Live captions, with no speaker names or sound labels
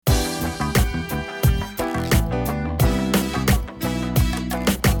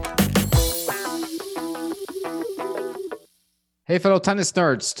Hey, fellow tennis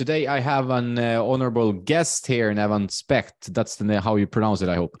nerds. Today I have an honorable guest here in Evan Specht. That's how you pronounce it,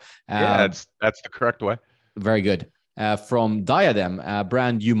 I hope. Yeah, Uh, that's the correct way. Very good. From Diadem, a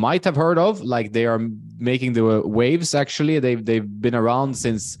brand you might have heard of. Like they are making the waves. Actually, they've been around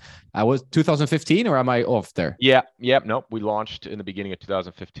since I was 2015, or am I off there? Yeah, yep, nope. We launched in the beginning of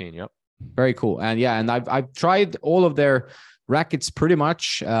 2015. Yep. Very cool. And yeah, and I've tried all of their rackets pretty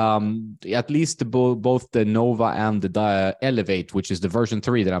much. At least both the Nova and the Elevate, which is the version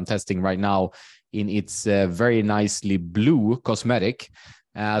 3 that I'm testing right now in its very nicely blue cosmetic.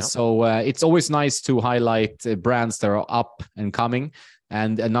 Yep. So it's always nice to highlight brands that are up and coming.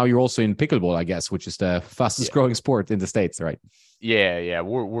 And now you're also in pickleball, I guess, which is the fastest Yeah. growing sport in the States, right? Yeah.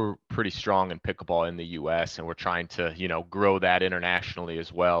 We're pretty strong in pickleball in the US, and we're trying to, grow that internationally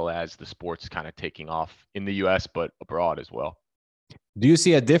as well as the sport's kind of taking off in the US, but abroad as well. Do you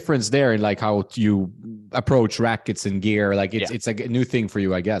see a difference there in like how you approach rackets and gear? Like Yeah. it's a new thing for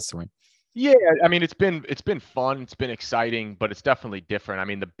you, I guess, right? Yeah, I mean it's been fun, it's been exciting, but it's definitely different. I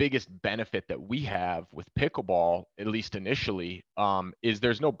mean, the biggest benefit that we have with pickleball, at least initially, is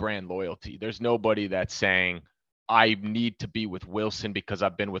there's no brand loyalty. There's nobody that's saying, I need to be with Wilson because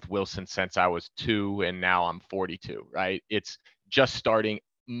I've been with Wilson since I was 2 and now I'm 42, right? It's just starting.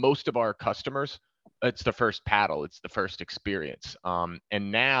 Most of our customers, it's the first paddle, it's the first experience.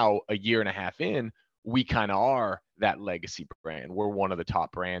 And now a year and a half in, we kind of are that legacy brand. We're one of the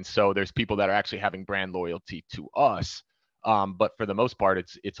top brands. So there's people that are actually having brand loyalty to us. But for the most part,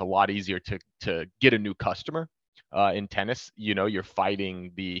 it's a lot easier to get a new customer in tennis. You're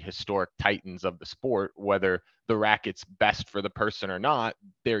fighting the historic titans of the sport, whether the racket's best for the person or not.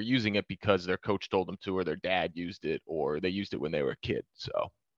 They're using it because their coach told them to, or their dad used it, or they used it when they were a kid.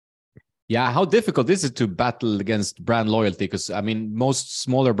 So Yeah, how difficult is it to battle against brand loyalty? Because I mean, most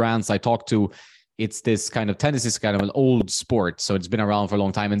smaller brands I talk to, it's this kind of tennis is kind of an old sport, so it's been around for a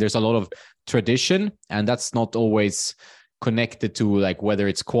long time, and there's a lot of tradition, and that's not always connected to like whether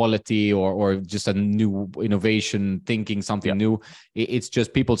it's quality or just a new innovation, thinking yeah. something new. It's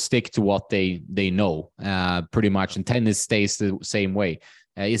just people stick to what they know, pretty much, and tennis stays the same way.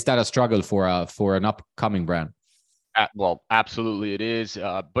 Is that a struggle for an upcoming brand? Well, absolutely it is,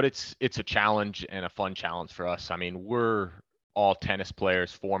 but it's a challenge and a fun challenge for us. I mean, we're all tennis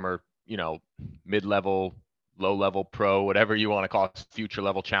players, former, mid-level, low-level pro, whatever you want to call us, future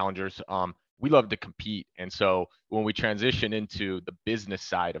level challengers. We love to compete, and so when we transition into the business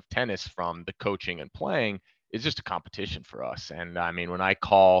side of tennis from the coaching and playing, it's just a competition for us. And I mean, when I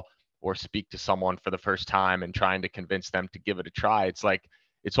call or speak to someone for the first time and trying to convince them to give it a try,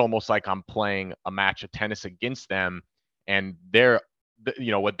 it's almost like I'm playing a match of tennis against them, and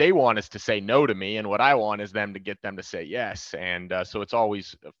what they want is to say no to me, and what I want is them to get them to say yes. And so it's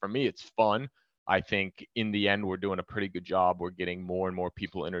always, for me, it's fun. I think in the end, we're doing a pretty good job. We're getting more and more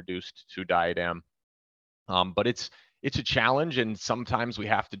people introduced to Diadem, but it's a challenge, and sometimes we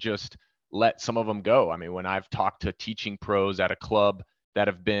have to just let some of them go. I mean, when I've talked to teaching pros at a club that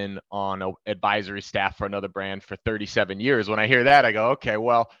have been on an advisory staff for another brand for 37 years, when I hear that, I go, okay,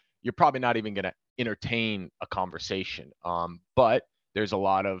 well, you're probably not even going to entertain a conversation. But there's a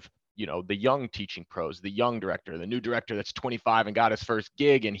lot of the young teaching pros, the young director, the new director that's 25 and got his first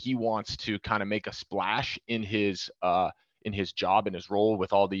gig, and he wants to kind of make a splash in his job, in his role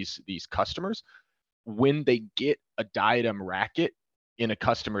with all these customers. When they get a Diadem racket in a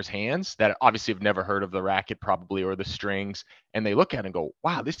customer's hands that obviously have never heard of the racket probably, or the strings, and they look at it and go,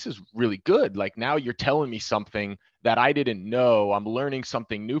 wow, this is really good. Like, now you're telling me something that I didn't know. I'm learning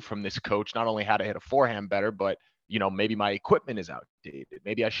something new from this coach, not only how to hit a forehand better, but maybe my equipment is outdated.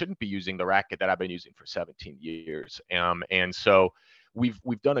 Maybe I shouldn't be using the racket that I've been using for 17 years. And so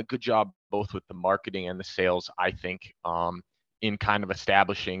we've done a good job both with the marketing and the sales, I think, in kind of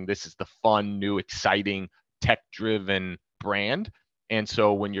establishing this is the fun, new, exciting, tech-driven brand. And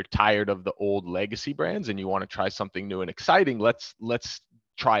so when you're tired of the old legacy brands and you want to try something new and exciting, let's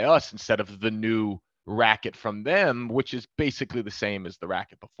try us instead of the new racket from them, which is basically the same as the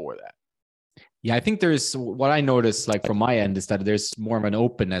racket before that. Yeah, I think there's what I noticed, like from my end, is that there's more of an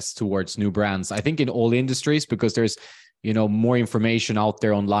openness towards new brands. I think in all industries, because there's, more information out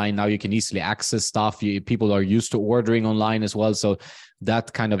there online. Now you can easily access stuff. People are used to ordering online as well. So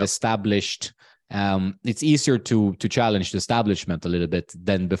that kind of established, it's easier to challenge the establishment a little bit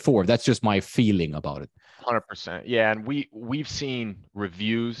than before. That's just my feeling about it. 100%. Yeah, and we've seen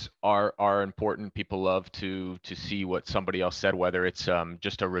reviews are important. People love to see what somebody else said, whether it's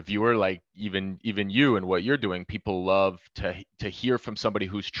just a reviewer like even you and what you're doing. People love to hear from somebody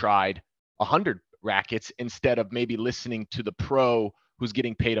who's tried 100 rackets instead of maybe listening to the pro who's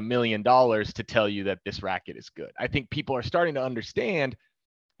getting paid $1 million to tell you that this racket is good. I think people are starting to understand,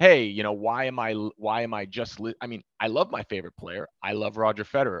 hey, you know, why am I just, I mean, I love my favorite player. I love Roger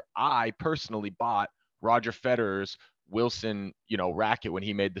Federer. I personally bought Roger Federer's Wilson, you know, racket when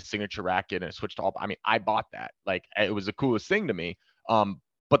he made the signature racket and it switched to all. I mean, I bought that. Like, it was the coolest thing to me.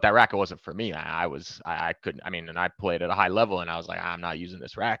 But that racket wasn't for me. I couldn't, I mean, and I played at a high level and I was like, I'm not using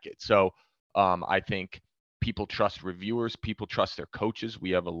this racket. So I think people trust reviewers, people trust their coaches. We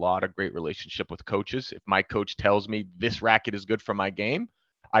have a lot of great relationship with coaches. If my coach tells me this racket is good for my game,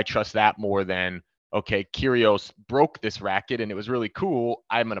 I trust that more than, okay, Kyrgios broke this racket and it was really cool,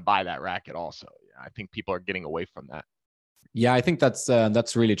 I'm going to buy that racket also. I think people are getting away from that. Yeah, I think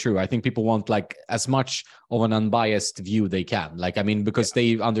that's really true. I think people want like as much of an unbiased view they can. Like, I mean, because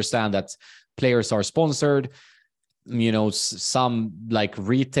they understand that players are sponsored. You know, some like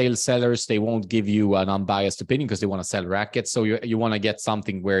retail sellers, they won't give you an unbiased opinion because they want to sell rackets. So you want to get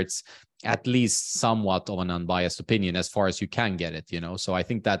something where it's at least somewhat of an unbiased opinion as far as you can get it, you know. So I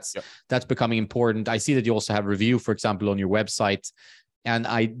think that's becoming important. I see that you also have review, for example, on your website. And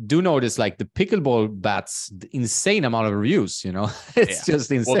I do notice like the pickleball bats, the insane amount of reviews, you know, it's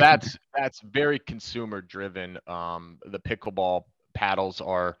just insane. Well, that's very consumer driven. The pickleball paddles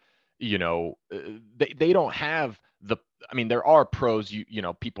are, you know, they don't have I mean, there are pros, you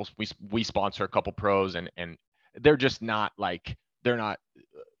know, people, we sponsor a couple pros and they're just not like, they're not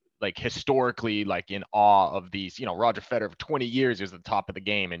like historically like in awe of these, you know, Roger Federer for 20 years is the top of the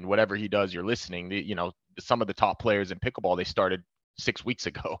game and whatever he does, you're listening. You know, some of the top players in pickleball, they started 6 weeks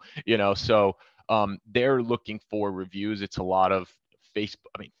ago, you know, so they're looking for reviews. It's a lot of Facebook.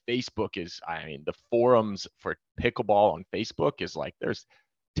 I mean, Facebook is, I mean, the forums for pickleball on Facebook is like, there's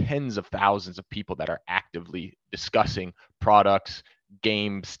tens of thousands of people that are actively discussing products,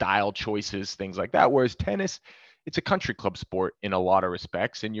 game style choices, things like that. Whereas tennis, it's a country club sport in a lot of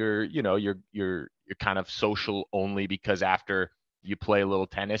respects. And you're kind of social only because after you play a little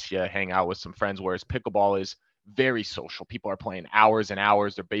tennis, you hang out with some friends. Whereas pickleball is very social. People are playing hours and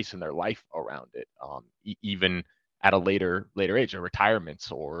hours. They're basing their life around it. Even at a later age, or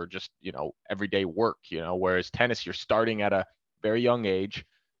retirements, or just, you know, everyday work, you know, whereas tennis, you're starting at a very young age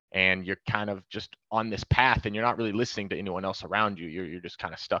and you're kind of just on this path and you're not really listening to anyone else around you. You're just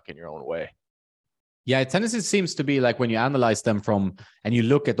kind of stuck in your own way. Yeah, tennis, it seems to be like when you analyze them from, and you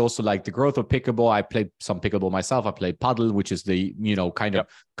look at also like the growth of pickleball. I played some pickleball myself. I played paddle, which is the, you know, kind of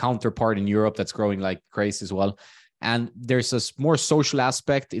counterpart in Europe that's growing like crazy as well. And there's a more social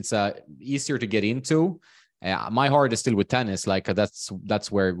aspect. It's easier to get into. My heart is still with tennis. Like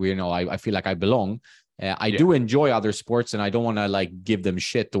that's where we, you know, I feel like I belong. I do enjoy other sports and I don't want to like give them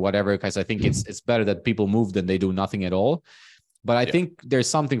shit or whatever, because I think it's better that people move than they do nothing at all. But I think there's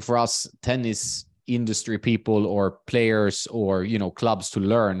something for us tennis industry people or players or, you know, clubs to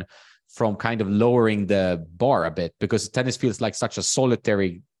learn from, kind of lowering the bar a bit, because tennis feels like such a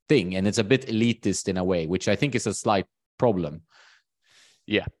solitary thing and it's a bit elitist in a way, which I think is a slight problem.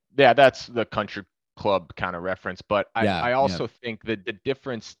 Yeah, that's the country club kind of reference. But I also think that the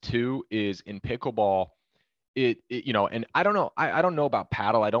difference too is in pickleball, it you know, and I don't know, I don't know about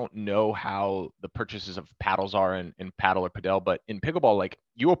paddle. I don't know how the purchases of paddles are in paddle or padel, but in pickleball, like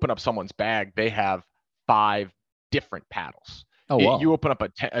you open up someone's bag, they have 5 different paddles. Oh, wow. You open up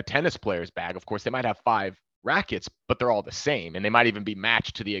a tennis player's bag, of course, they might have 5 rackets, but they're all the same, and they might even be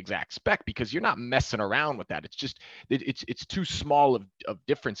matched to the exact spec, because you're not messing around with that. It's just it's too small of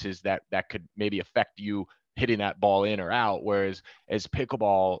differences that could maybe affect you hitting that ball in or out. Whereas as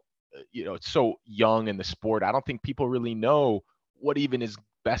pickleball, you know, it's so young in the sport, I don't think people really know what even is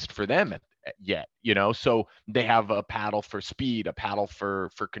best for them yet, you know. So they have a paddle for speed, a paddle for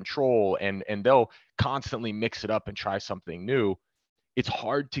control, and they'll constantly mix it up and try something new. It's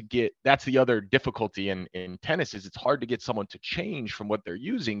hard to get, that's the other difficulty in tennis, is it's hard to get someone to change from what they're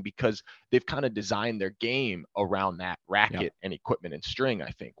using, because they've kind of designed their game around that racket and equipment and string, I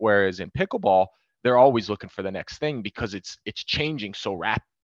think. Whereas in pickleball, they're always looking for the next thing, because it's changing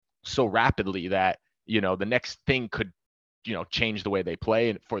so rapidly that, you know, the next thing could, you know, change the way they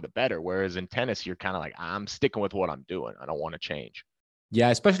play for the better. Whereas in tennis, you're kind of like, I'm sticking with what I'm doing. I don't want to change.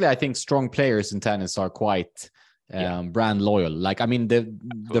 Yeah, especially I think strong players in tennis are quite brand loyal. Like, I mean, the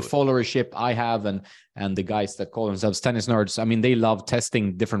followership I have and the guys that call themselves tennis nerds, I mean, they love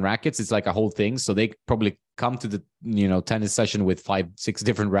testing different rackets. It's like a whole thing. So they probably come to the, you know, tennis session with 5-6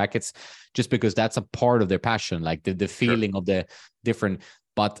 different rackets, just because that's a part of their passion, like the feeling of the different.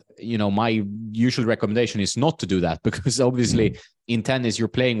 But, you know, my usual recommendation is not to do that, because obviously in tennis, you're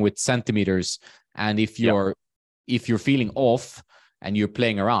playing with centimeters. And if you're feeling off, and you're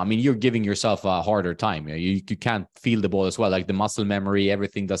playing around, I mean, you're giving yourself a harder time. You can't feel the ball as well. Like the muscle memory,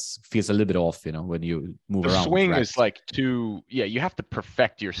 everything feels a little bit off, when you move The around with the swing is racket. like you have to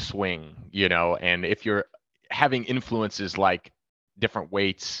perfect your swing, and if you're having influences like different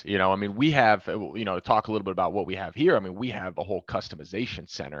weights, I mean, we have, to talk a little bit about what we have here. I mean, we have a whole customization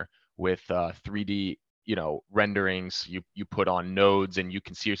center with 3D, renderings. You put on nodes and you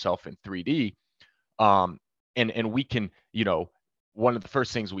can see yourself in 3D. And we can, one of the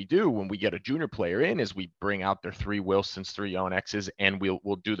first things we do when we get a junior player in is we bring out their 3 Wilsons, 3 Yonex, and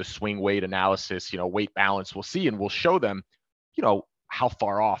we'll do the swing weight analysis, weight balance. We'll see, and we'll show them, how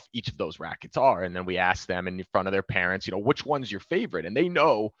far off each of those rackets are. And then we ask them in front of their parents, which one's your favorite? And they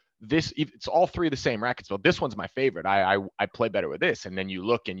know this, it's all 3 of the same rackets. But this one's my favorite. I play better with this. And then you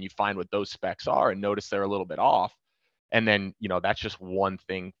look and you find what those specs are and notice they're a little bit off. And then, that's just one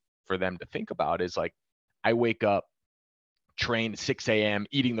thing for them to think about is like, I wake up, train at 6 a.m.,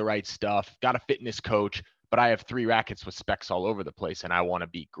 eating the right stuff, got a fitness coach, but I have 3 rackets with specs all over the place and I want to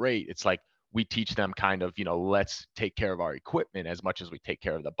be great. It's like we teach them kind of, let's take care of our equipment as much as we take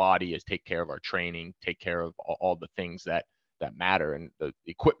care of the body, as take care of our training, take care of all the things that matter. And the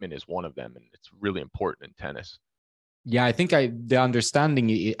equipment is one of them. And it's really important in tennis. Yeah, I think the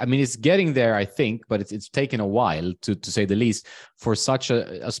understanding, I mean, it's getting there, I think, but it's taken a while to say the least for such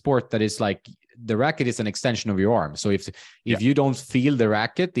a sport that is like the racket is an extension of your arm. So if you don't feel the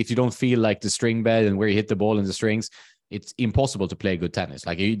racket, if you don't feel like the string bed and where you hit the ball and the strings, it's impossible to play good tennis.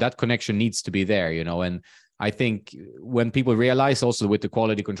 Like that connection needs to be there, and I think when people realize also with the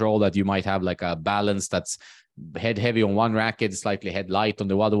quality control that you might have like a balance that's head heavy on one racket, slightly head light on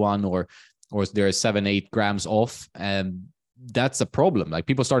the other one, or there are 7-8 grams off, and that's a problem. Like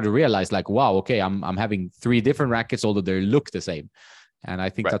people start to realize like, wow, okay, I'm having 3 different rackets, although they look the same. And I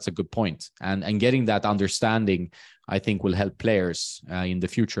think that's a good point. And getting that understanding, I think, will help players in the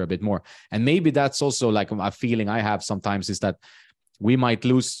future a bit more. And maybe that's also like a feeling I have sometimes is that we might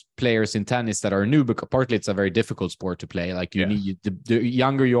lose players in tennis that are new, because partly it's a very difficult sport to play. Like you need the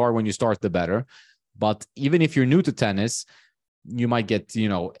younger you are when you start, the better. But even if you're new to tennis, you might get,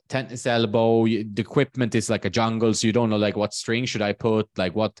 tennis elbow. The equipment is like a jungle, so you don't know like what string should I put,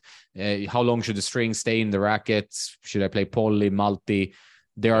 like how long should the string stay in the racket? Should I play poly, multi?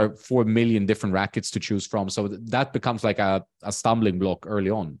 There are 4 million different rackets to choose from, so that becomes like a stumbling block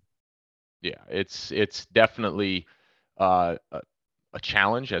early on. Yeah, it's definitely a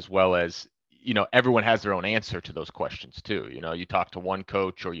challenge, as well as everyone has their own answer to those questions too. You talk to one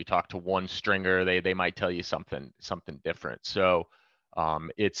coach or you talk to one stringer, they might tell you something different. So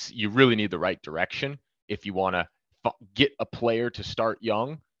you really need the right direction if you want to get a player to start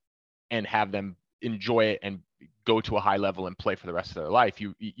young and have them enjoy it and go to a high level and play for the rest of their life.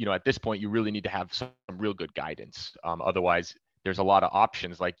 You at this point you really need to have some real good guidance. Otherwise there's a lot of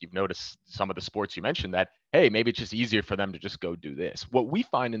options, like you've noticed some of the sports you mentioned that, hey, maybe it's just easier for them to just go do this. What we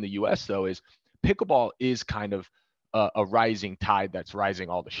find in the US though is pickleball is kind of a rising tide that's rising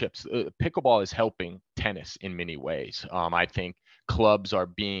all the ships. Pickleball is helping tennis in many ways. I think clubs are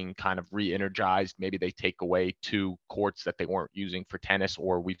being kind of re-energized. Maybe they take away 2 courts that they weren't using for tennis,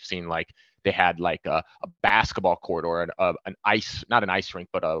 or we've seen like they had like a basketball court or an ice, not an ice rink,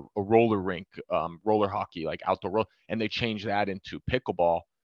 but a roller rink, roller hockey, like outdoor roll, and they changed that into pickleball.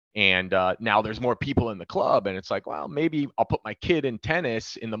 And now there's more people in the club, and it's like, well, maybe I'll put my kid in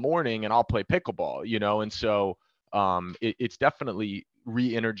tennis in the morning and I'll play pickleball, and so it's definitely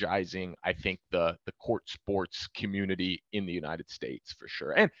re-energizing, I think, the court sports community in the United States for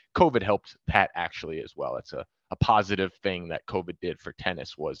sure. And COVID helped that actually as well. It's a positive thing that COVID did for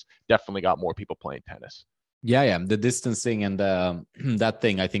tennis, was definitely got more people playing tennis. Yeah. The distancing and that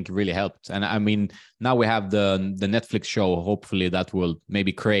thing, I think, really helped. And I mean, now we have the Netflix show. Hopefully that will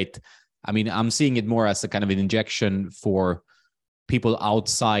maybe create, I mean, I'm seeing it more as a kind of an injection for people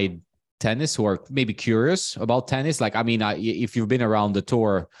outside tennis who are maybe curious about tennis. Like, I mean, if you've been around the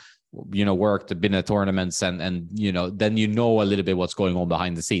tour, worked, been at tournaments, and then a little bit what's going on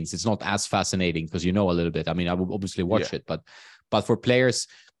behind the scenes. It's not as fascinating because a little bit. I mean, I will obviously watch it, but for players,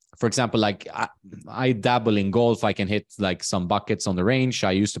 for example, like I dabble in golf. I can hit like some buckets on the range.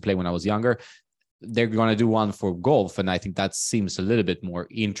 I used to play when I was younger. They're going to do one for golf, and I think that seems a little bit more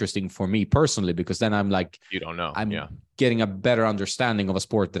interesting for me personally, because then I'm like, you don't know, I'm getting a better understanding of a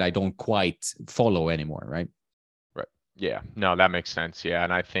sport that I don't quite follow anymore, right? Right. Yeah. No, that makes sense. Yeah,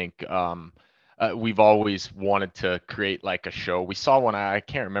 and I think we've always wanted to create like a show. We saw one, I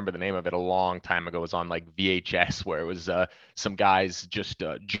can't remember the name of it, a long time ago. It was on like VHS, where it was some guys just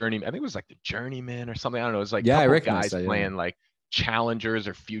journeyman. I think it was like the Journeyman or something. I don't know. It was like a couple guys playing like challengers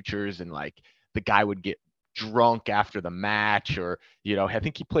or futures, and like the guy would get drunk after the match, or, I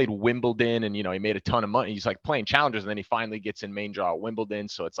think he played Wimbledon and, he made a ton of money. He's like playing challengers, and then he finally gets in main draw at Wimbledon.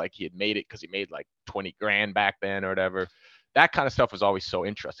 So it's like he had made it because he made like 20 grand back then or whatever. That kind of stuff was always so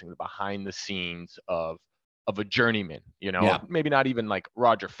interesting, the behind the scenes of a journeyman, maybe not even like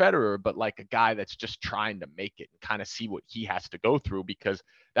Roger Federer, but like a guy that's just trying to make it and kind of see what he has to go through, because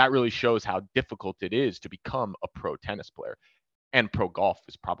that really shows how difficult it is to become a pro tennis player. And pro golf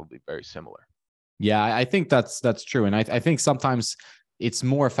is probably very similar. Yeah, I think that's true. And I think sometimes it's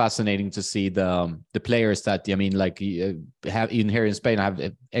more fascinating to see the players that, I mean, like have in here in Spain, I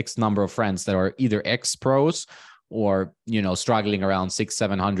have X number of friends that are either ex-pros or, struggling around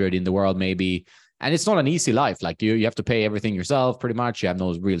 600-700 in the world, maybe. And it's not an easy life. Like you have to pay everything yourself pretty much. You have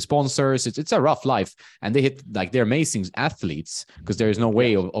no real sponsors. It's a rough life. And they hit, like, they're amazing athletes, because there is no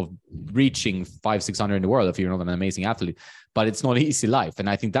way of reaching 500-600 in the world if you're not an amazing athlete. But it's not an easy life. And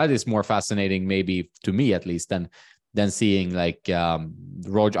I think that is more fascinating, maybe to me at least, than seeing like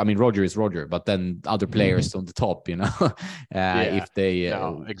Roger. I mean, Roger is Roger, but then other players on the top, if they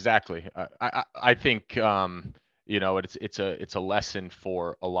no, exactly. I think it's a lesson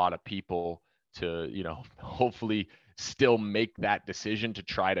for a lot of people to, hopefully still make that decision to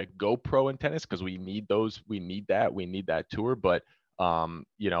try to go pro in tennis, because we need that tour. But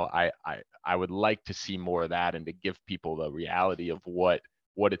I would like to see more of that, and to give people the reality of what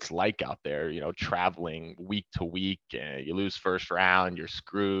it's like out there, traveling week to week. You lose first round, you're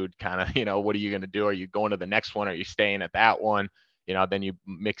screwed, kind of, what are you going to do? Are you going to the next one? Are you staying at that one? Then you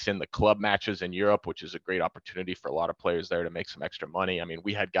mix in the club matches in Europe, which is a great opportunity for a lot of players there to make some extra money. I mean,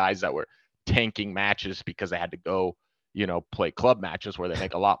 we had guys that were tanking matches because they had to go, play club matches where they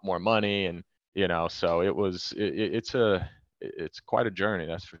make a lot more money. And, so it's quite a journey,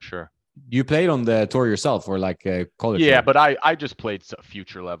 that's for sure. You played on the tour yourself, or like a college? Yeah, but I just played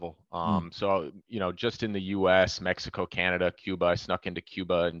future level. So, just in the US, Mexico, Canada, Cuba. I snuck into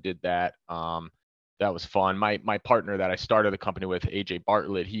Cuba and did that. That was fun. My partner that I started the company with, AJ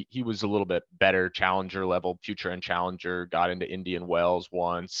Bartlett, he was a little bit better, challenger level, future and challenger, got into Indian Wells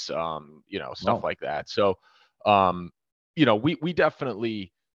once, stuff like that. So, we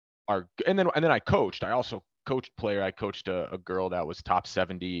definitely are. And then I coached. I also coached player. I coached a girl that was top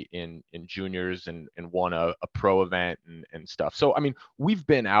 70 in juniors and won a pro event and stuff. So, I mean, we've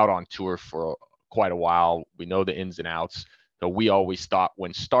been out on tour for quite a while. We know the ins and outs. So we always thought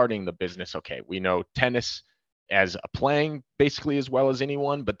when starting the business, okay, we know tennis as a playing basically as well as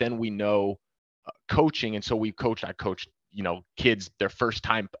anyone, but then we know coaching. And so I coached, kids their first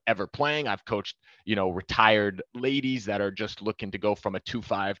time ever playing. I've coached, retired ladies that are just looking to go from a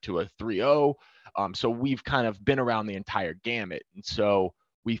 2.5 to a 3.0. So we've kind of been around the entire gamut. And so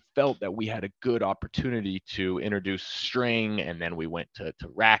we felt that we had a good opportunity to introduce string, and then we went to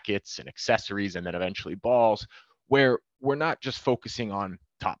rackets and accessories, and then eventually balls, where we're not just focusing on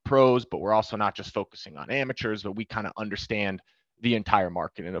top pros, but we're also not just focusing on amateurs, but we kind of understand the entire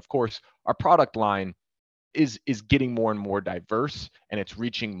market. And of course, our product line is getting more and more diverse, and it's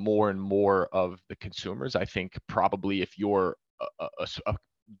reaching more and more of the consumers. I think probably if you're a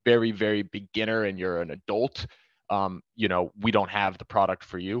very, very beginner and you're an adult, we don't have the product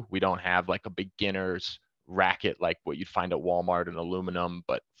for you. We don't have like a beginner's racket like what you'd find at Walmart, an aluminum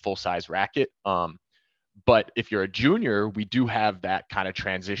but full size racket. But if you're a junior, we do have that kind of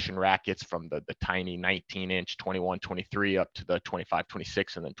transition rackets from the tiny 19-inch, 21, 23 up to the 25,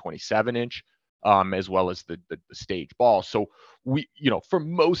 26, and then 27-inch, as well as the stage ball. So we, for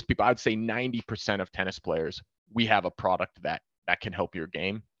most people, I'd say 90% of tennis players, we have a product that can help your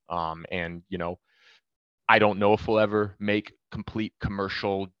game. And, I don't know if we'll ever make complete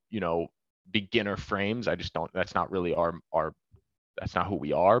commercial, beginner frames. I just don't, that's not really that's not who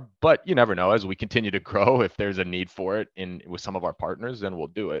we are, but you never know. As we continue to grow, if there's a need for it with some of our partners, then we'll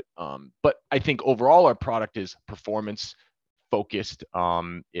do it. But I think overall our product is performance focused.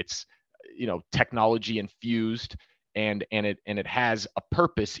 It's, technology infused, and it has a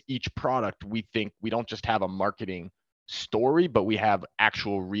purpose. Each product, we think, we don't just have a marketing story, but we have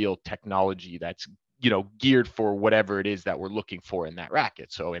actual real technology that's, geared for whatever it is that we're looking for in that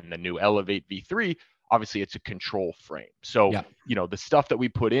racket. So in the new Elevate V3, obviously it's a control frame. So, the stuff that we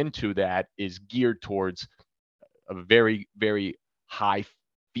put into that is geared towards a very, very high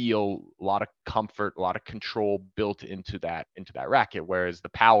feel, a lot of comfort, a lot of control built into that racket. Whereas the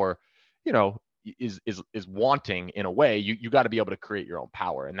power, is wanting in a way. You got to be able to create your own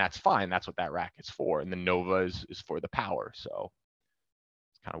power, and that's fine. That's what that racket's for. And the Nova is for the power. So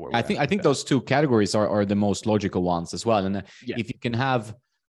it's kind of where I think those two categories are the most logical ones as well. And Yeah. if you can have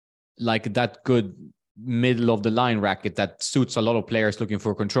like that good middle of the line racket that suits a lot of players looking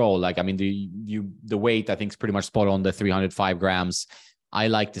for control. Like, I mean, the weight, I think, is pretty much spot on, the 305 grams. I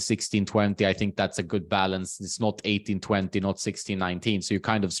like the 1620. I think that's a good balance. It's not 1820, not 1619. So you're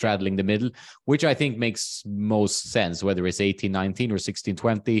kind of straddling the middle, which I think makes most sense. Whether it's 1819 or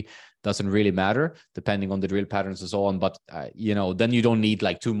 1620 doesn't really matter, depending on the drill patterns and so on. But then you don't need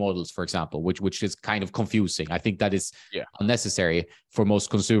like two models, for example, which is kind of confusing. I think that is unnecessary for most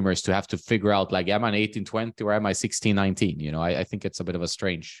consumers to have to figure out, like, am I an 1820 or am I 1619? I think it's a bit of a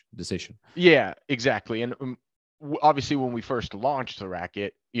strange decision. Yeah, exactly. And obviously when we first launched the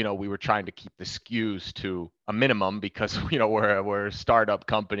racket, we were trying to keep the SKUs to a minimum because, we're a startup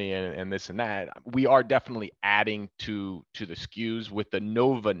company and this and that. We are definitely adding to the SKUs. With the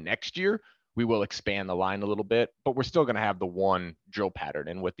Nova next year, we will expand the line a little bit, but we're still going to have the one drill pattern.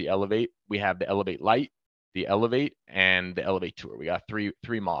 And with the Elevate, we have the Elevate Lite, the Elevate, and the Elevate Tour. We got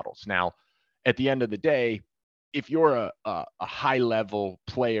three models. Now, at the end of the day, if you're a high level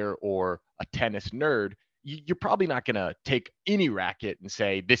player or a tennis nerd, you're probably not going to take any racket and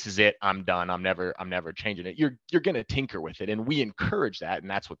say, this is it, I'm done, I'm never changing it. You're going to tinker with it. And we encourage that. And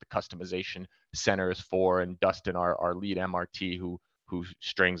that's what the customization center is for. And Dustin, our lead MRT, who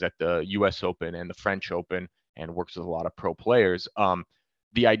strings at the US Open and the French Open and works with a lot of pro players.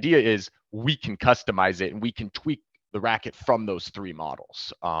 The idea is we can customize it and we can tweak the racket from those three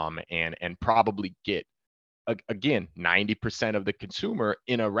models, and probably get, again, 90% of the consumer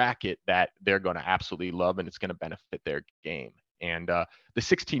in a racket that they're going to absolutely love, and it's going to benefit their game. And the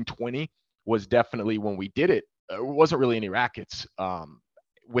 1620 was definitely, when we did it, there wasn't really any rackets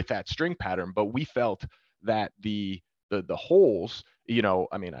with that string pattern, but we felt that the holes,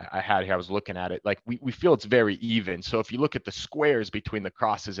 I was looking at it, like we feel it's very even. So if you look at the squares between the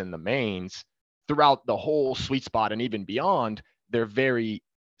crosses and the mains throughout the whole sweet spot and even beyond, they're very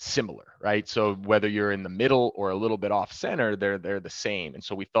similar, right? So whether you're in the middle or a little bit off center, they're the same. And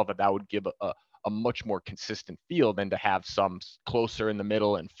so we felt that would give a much more consistent feel than to have some closer in the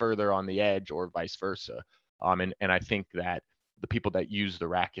middle and further on the edge, or vice versa. And I think that the people that use the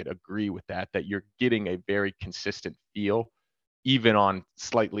racket agree with that you're getting a very consistent feel, even on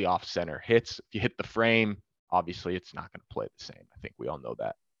slightly off center hits. If you hit the frame, obviously it's not going to play the same. I think we all know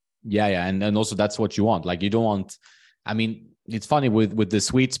that. Yeah. And also that's what you want. Like, you don't want, I mean, it's funny with the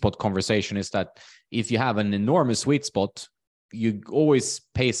sweet spot conversation is that if you have an enormous sweet spot, you always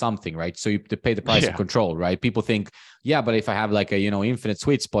pay something, right? So you pay the price of control, right? People think, but if I have like a, infinite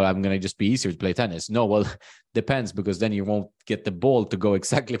sweet spot, I'm going to just be easier to play tennis. No, well, depends, because then you won't get the ball to go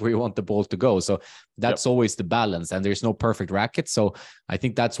exactly where you want the ball to go. So that's always the balance, and there's no perfect racket. So I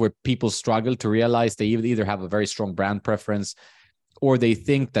think that's where people struggle to realize they either have a very strong brand preference, or they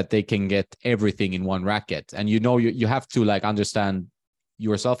think that they can get everything in one racket. And you have to like understand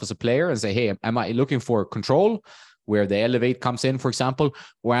yourself as a player and say, hey, am I looking for control where the Elevate comes in, for example,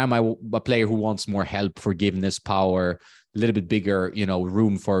 or am I a player who wants more help, forgiveness, power, a little bit bigger,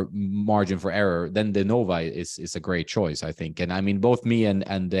 room for margin for error? Then the Nova is a great choice, I think. And I mean, both me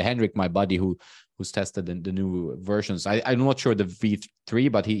and Henrik, my buddy who's tested the new versions, I'm not sure the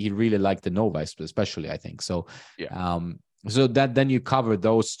V3, but he really liked the Nova especially, I think. So so that then you cover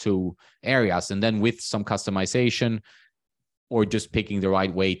those two areas, and then with some customization or just picking the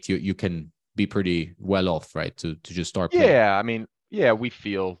right weight, you can be pretty well off, right? To just start playing. Yeah, I mean, we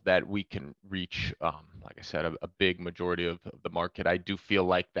feel that we can reach, like I said, a big majority of the market. I do feel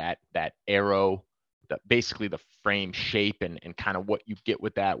like that arrow, basically the frame shape and kind of what you get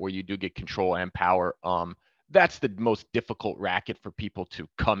with that, where you do get control and power. That's the most difficult racket for people to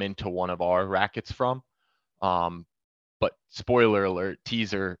come into one of our rackets from. But spoiler alert,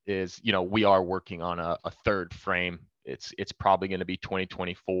 teaser is, we are working on a third frame. It's probably going to be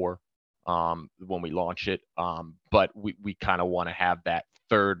 2024 when we launch it. But we kind of want to have that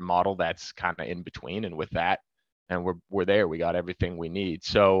third model that's kind of in between. And with that, and we're there, we got everything we need.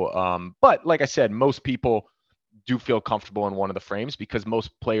 So, but like I said, most people do feel comfortable in one of the frames, because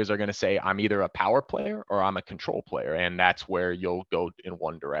most players are going to say, I'm either a power player or I'm a control player. And that's where you'll go in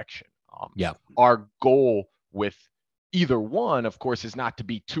one direction. Our goal with either one, of course, is not to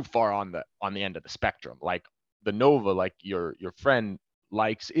be too far on the end of the spectrum. Like the Nova, like your friend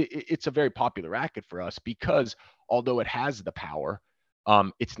likes, it's a very popular racket for us, because although it has the power,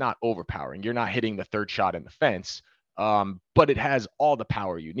 it's not overpowering. You're not hitting the third shot in the fence, but it has all the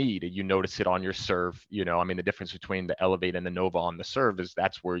power you need. And you notice it on your serve. The difference between the Elevate and the Nova on the serve is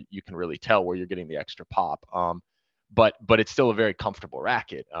that's where you can really tell where you're getting the extra pop. But it's still a very comfortable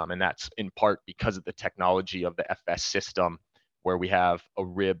racket. And that's in part because of the technology of the FS system, where we have a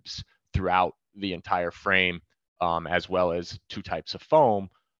ribs throughout the entire frame, as well as two types of foam.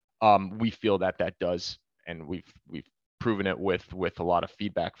 we feel that does, and we've proven it with a lot of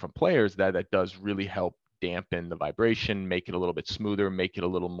feedback from players, that does really help dampen the vibration, make it a little bit smoother, make it a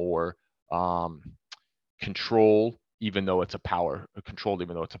little more controlled, even though it's a power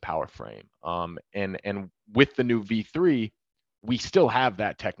frame. And with the new V3, we still have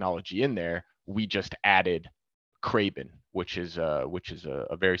that technology in there. We just added Craben, which is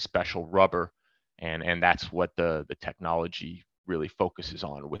a very special rubber, and that's what the technology really focuses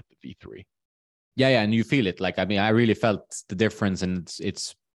on with the V3. Yeah, and you feel it. Like, I mean, I really felt the difference, and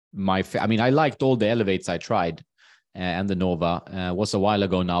it's I mean, I liked all the Elevates I tried, and the Nova was a while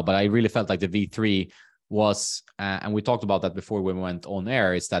ago now, but I really felt like the V3 was, and we talked about that before when we went on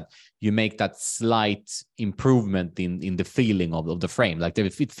air, is that you make that slight improvement in the feeling of the frame. Like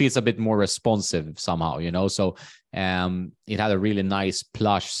it feels a bit more responsive somehow, you know? So it had a really nice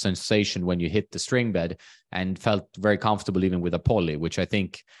plush sensation when you hit the string bed, and felt very comfortable even with a poly, which I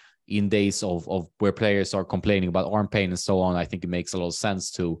think in days of where players are complaining about arm pain and so on, I think it makes a lot of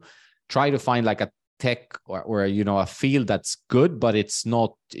sense to try to find like a tech or you know, a feel that's good, but it's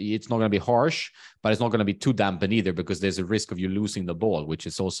not going to be harsh, but it's not going to be too dampened either, because there's a risk of you losing the ball, which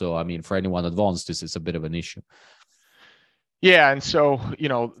is also, I mean, for anyone advanced, this is a bit of an issue. Yeah, and so, you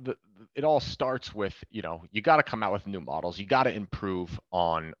know, it all starts with, you know, you got to come out with new models, you got to improve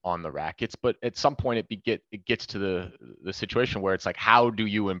on the rackets, but at some point it gets to the situation where it's like, how do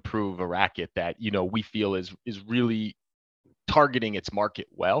you improve a racket that, you know, we feel is really targeting its market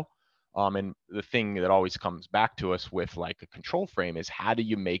well? And the thing that always comes back to us with like a control frame is, how do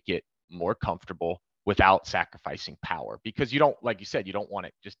you make it more comfortable without sacrificing power? Because you don't, like you said, you don't want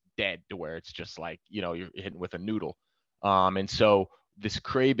it just dead to where it's just like, you know, you're hitting with a noodle. And so this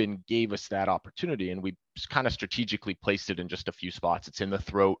Craben gave us that opportunity, and we kind of strategically placed it in just a few spots. It's in the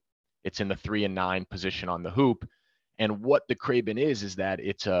throat, it's in the 3 and 9 position on the hoop. And what the Craben is that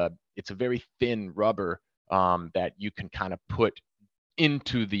it's a very thin rubber that you can kind of put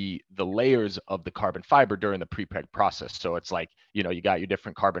into the layers of the carbon fiber during the pre-preg process. So it's like, you know, you got your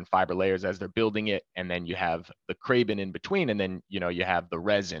different carbon fiber layers as they're building it, and then you have the Craben in between, and then, you know, you have the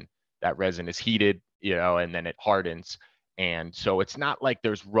resin. That resin is heated, you know, and then it hardens. And so it's not like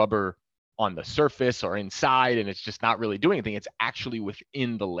there's rubber on the surface or inside and it's just not really doing anything. It's actually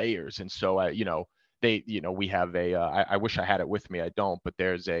within the layers. And so, you know, we have I wish I had it with me. I don't, but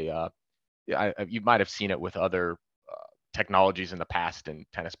there's you might have seen it with other technologies in the past in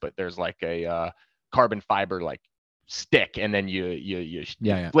tennis, but there's like a carbon fiber like stick, and then you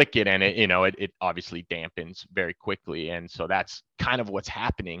flick it, and it, you know, it obviously dampens very quickly. And so that's kind of what's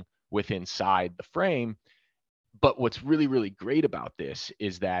happening with inside the frame. But what's really, really great about this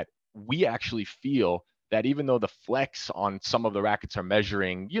is that we actually feel that even though the flex on some of the rackets are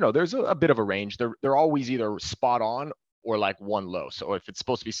measuring, you know, there's a bit of a range. They're always either spot on or like one low. So if it's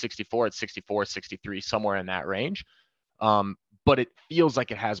supposed to be 64, it's 64, 63, somewhere in that range. But it feels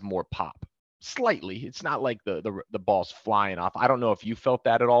like it has more pop, slightly. It's not like the ball's flying off. I don't know if you felt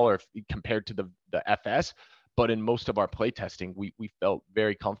that at all, or if compared to the FS, but in most of our play testing, we felt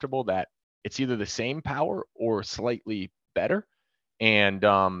very comfortable that it's either the same power or slightly better. And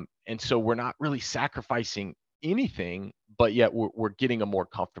so we're not really sacrificing anything, but yet we're getting a more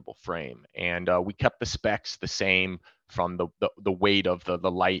comfortable frame. And we kept the specs the same, from the weight of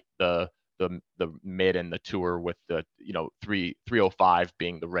the light, the mid, and the tour, with the, you know, 305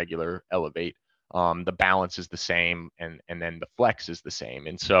 being the regular Elevate. The balance is the same, and then the flex is the same.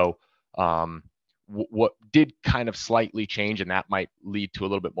 And so what did kind of slightly change, and that might lead to a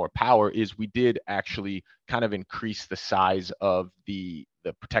little bit more power, is we did actually kind of increase the size of the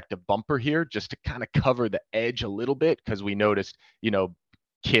protective bumper here, just to kind of cover the edge a little bit, because we noticed, you know,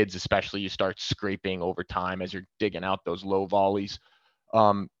 kids especially, you start scraping over time as you're digging out those low volleys.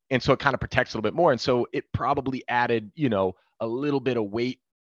 And so it kind of protects a little bit more. And so it probably added, you know, a little bit of weight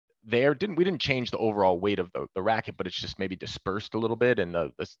there. We didn't change the overall weight of the racket, but it's just maybe dispersed a little bit. And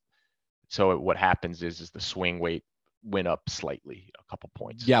so what happens is the swing weight went up slightly, a couple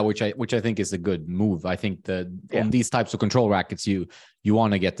points. Yeah, which I think is a good move. I think on these types of control rackets, you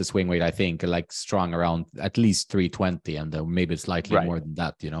want to get the swing weight, I think, like strong around at least 320, and maybe slightly more than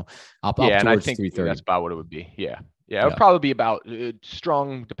that, you know, up towards and I think 330. That's about what it would be. Yeah, it would probably be about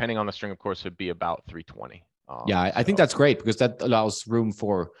strong, depending on the string, of course, would be about 320. I think that's great, because that allows room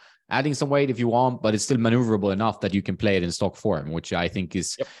for adding some weight if you want, but it's still maneuverable enough that you can play it in stock form, which I think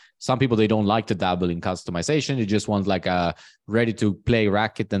is some people, they don't like to dabble in customization. They just want like a ready to play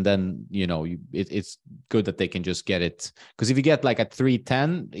racket. And then, you know, it's good that they can just get it. Because if you get like a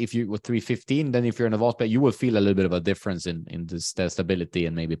 310, if you with 315, then if you're in a vault play, you will feel a little bit of a difference in the stability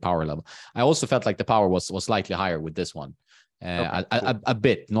and maybe power level. I also felt like the power was slightly higher with this one. Okay, cool. a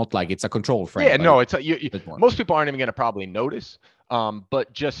bit, not like it's a control frame, Yeah, but no, it's it's a, a bit more. most people aren't even going to probably notice.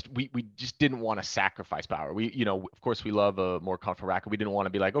 But just we just didn't want to sacrifice power. We, of course, we love a more comfortable racket. We didn't want to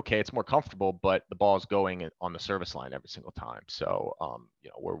be like, okay, it's more comfortable, but the ball's going on the service line every single time. So,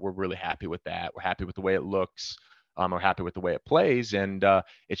 we're really happy with that. We're happy with the way it looks. We're happy with the way it plays, and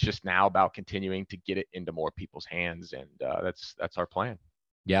it's just now about continuing to get it into more people's hands, and that's our plan.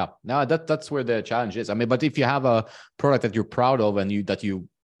 Yeah, no, that's where the challenge is. I mean, but if you have a product that you're proud of, and you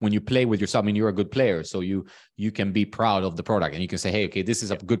when you play with yourself, I mean, you're a good player, so you can be proud of the product, and you can say, hey, okay, this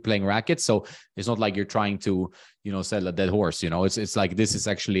is a good playing racket. So it's not like you're trying to, sell a dead horse. It's like this is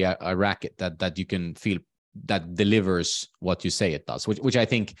actually a racket that you can feel that delivers what you say it does, which I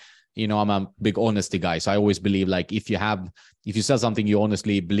think, I'm a big honesty guy. So I always believe, like, if you sell something you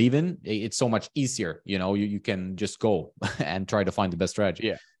honestly believe in, it's so much easier. You can just go and try to find the best strategy.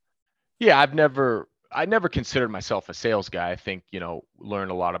 Yeah. Yeah, I never considered myself a sales guy. I think, learn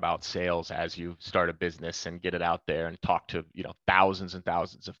a lot about sales as you start a business and get it out there and talk to, thousands and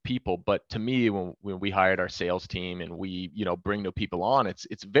thousands of people. But to me, when we hired our sales team and we, bring new people on,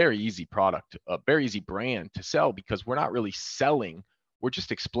 it's very easy product, a very easy brand to sell, because we're not really selling. We're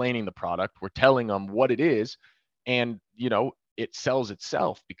just explaining the product. We're telling them what it is, and, it sells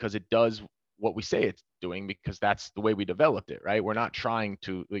itself because it does what we say it's doing, because that's the way we developed it, right? We're not trying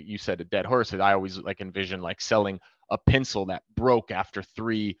to, like you said, a dead horse. I always like envision like selling a pencil that broke after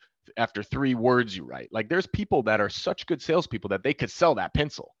three words you write. Like, there's people that are such good salespeople that they could sell that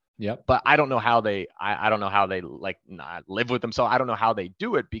pencil. Yeah. But I don't know how they, I don't know how they like not live with themselves. I don't know how they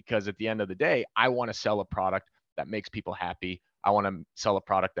do it, because at the end of the day, I want to sell a product that makes people happy. I want to sell a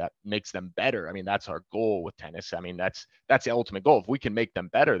product that makes them better. I mean, that's our goal with tennis. I mean, that's the ultimate goal. If we can make them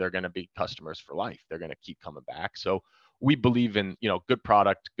better, they're going to be customers for life. They're going to keep coming back. So we believe in, good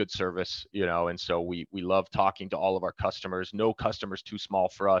product, good service, and so we love talking to all of our customers. No customer's too small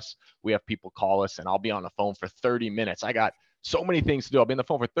for us. We have people call us, and I'll be on the phone for 30 minutes. I got so many things to do. I'll be on the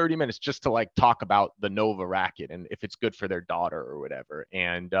phone for 30 minutes just to like talk about the Nova racket and if it's good for their daughter or whatever.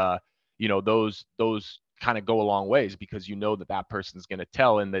 And those kind of go a long ways, because that person's going to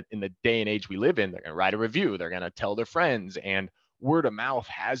tell in the day and age we live in. They're going to write a review. They're going to tell their friends, and word of mouth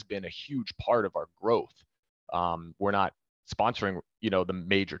has been a huge part of our growth. We're not sponsoring, the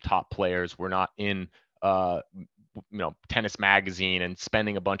major top players. We're not in, Tennis Magazine and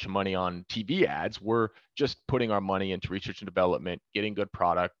spending a bunch of money on TV ads. We're just putting our money into research and development, getting good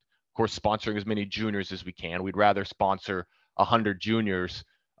product, of course, sponsoring as many juniors as we can. We'd rather sponsor 100 juniors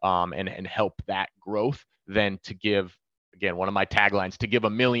and help that growth than to give, again, one of my taglines, to give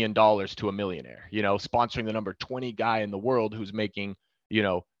 $1 million to a millionaire. Sponsoring the number 20 guy in the world who's making,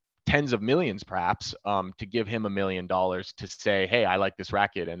 tens of millions perhaps, to give him $1 million to say, hey, I like this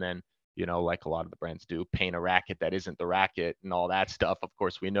racket, and then, like a lot of the brands do, paint a racket that isn't the racket and all that stuff. Of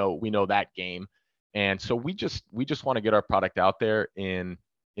course, we know that game. And so we just want to get our product out there in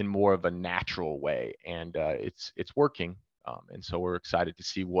more of a natural way, and it's working. And so we're excited to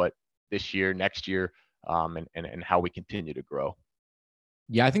see what this year, next year, and how we continue to grow.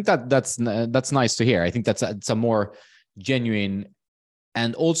 Yeah, I think that's nice to hear. I think it's a more genuine,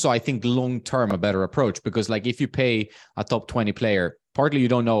 and also I think long term a better approach, because like if you pay a top 20 player, partly you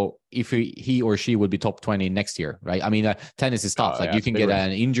don't know if he or she will be top 20 next year, right? I mean, tennis is tough. Like you can get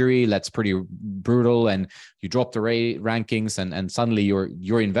an injury that's pretty brutal, and you drop the rankings, and suddenly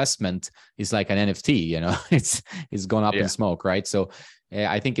your investment is like an NFT. It's gone up in smoke, right? So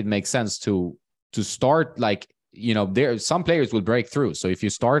I think it makes sense to start like, there some players will break through. So if you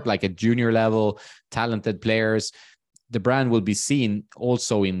start like at junior level, talented players, the brand will be seen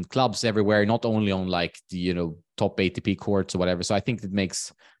also in clubs everywhere, not only on like the top ATP courts or whatever. So I think it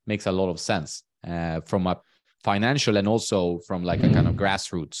makes a lot of sense from a financial and also from like a kind of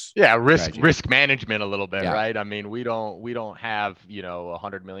grassroots. Yeah, risk management a little bit, right? I mean, we don't have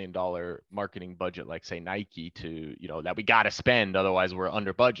 $100 million marketing budget like say Nike to that we got to spend, otherwise we're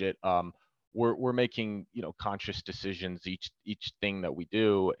under budget. We're making conscious decisions each thing that we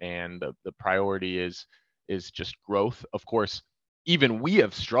do, and the priority is just growth. Of course, even we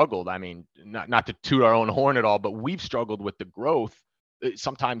have struggled. I mean, not to toot our own horn at all, but we've struggled with the growth.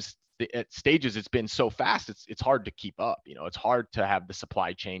 Sometimes at stages it's been so fast, it's hard to keep up. It's hard to have the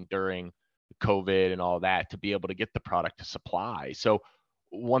supply chain during COVID and all that to be able to get the product to supply. So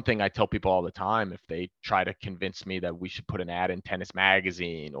one thing I tell people all the time, if they try to convince me that we should put an ad in Tennis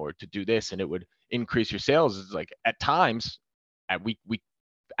Magazine or to do this and it would increase your sales, is like at times we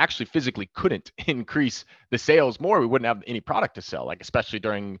actually physically couldn't increase the sales more. We wouldn't have any product to sell, like especially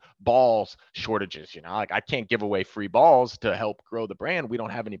during balls shortages. Like I can't give away free balls to help grow the brand. We don't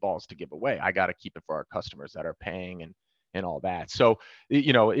have any balls to give away. I got to keep it for our customers that are paying and all that. So,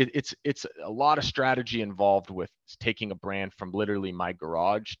 you know, it's a lot of strategy involved with taking a brand from literally my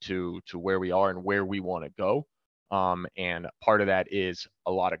garage to where we are and where we want to go. And part of that is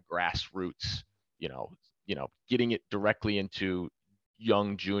a lot of grassroots, getting it directly into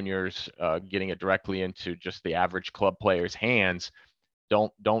young juniors, getting it directly into just the average club player's hands.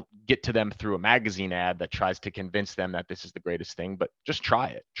 Don't get to them through a magazine ad that tries to convince them that this is the greatest thing, but just try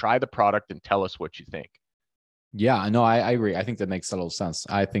it. Try the product and tell us what you think. Yeah, no, I agree. I think that makes a lot of sense.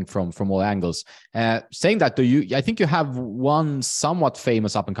 I think from all angles. Saying that, I think you have one somewhat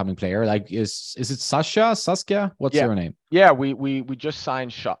famous up and coming player. Like, is it Saskia? What's her name? Yeah, we just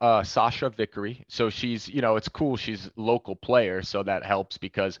signed Sasha Vickery. So she's, it's cool. She's local player, so that helps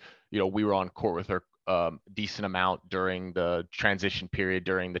because we were on court with her decent amount during the transition period,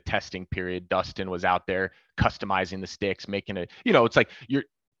 during the testing period. Dustin was out there customizing the sticks, making it. It's like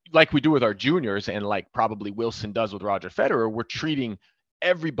like we do with our juniors, and like probably Wilson does with Roger Federer. We're treating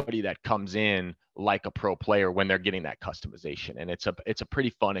everybody that comes in like a pro player when they're getting that customization, and it's a pretty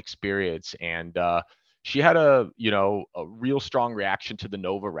fun experience. And she had a real strong reaction to the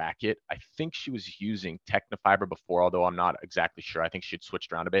Nova racket. I think she was using Technofiber before, although I'm not exactly sure. I think she'd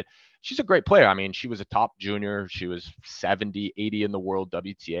switched around a bit. She's a great player. I mean, she was a top junior. She was 70, 80 in the world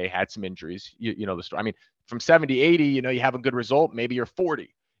WTA, had some injuries. You know the story. I mean, from 70, 80, you have a good result. Maybe you're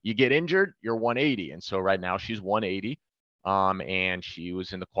 40. You get injured, you're 180. And so right now she's 180. And she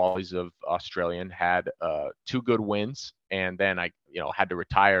was in the qualies of Australian, had 2 good wins. And then I, had to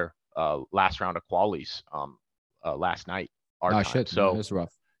retire last round of qualies last night. Shit. So it's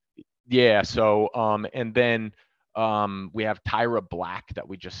rough. Yeah. So and then we have Tyra Black that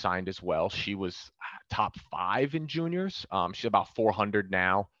we just signed as well. She was top 5 in juniors. She's about 400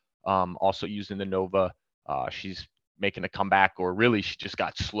 now. Also using the Nova. She's making a comeback, or really she just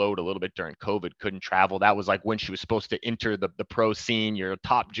got slowed a little bit during COVID, couldn't travel. That was like when she was supposed to enter the pro scene. You're a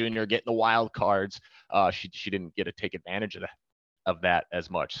top junior, getting the wild cards. She didn't get to take advantage of that as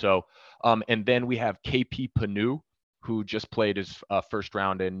much. So, and then we have KP Panu, who just played his first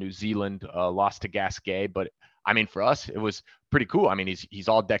round in New Zealand, lost to Gasquet. But I mean, for us, it was pretty cool. I mean, he's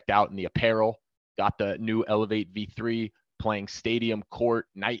all decked out in the apparel, got the new Elevate V3, playing stadium court,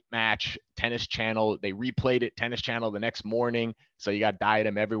 night match, Tennis Channel. They replayed it, Tennis Channel, the next morning. So you got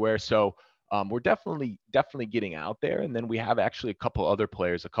Diadem everywhere. So we're definitely getting out there. And then we have actually a couple other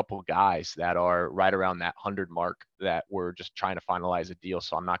players, a couple of guys that are right around that 100 mark that we're just trying to finalize a deal.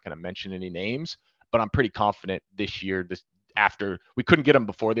 So I'm not going to mention any names, but I'm pretty confident this year, after we couldn't get them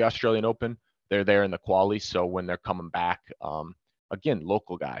before the Australian Open, they're there in the quali. So when they're coming back, again,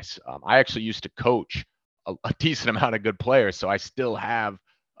 local guys. I actually used to coach a decent amount of good players, so I still have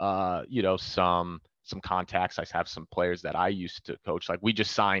some contacts. I have some players that I used to coach. Like we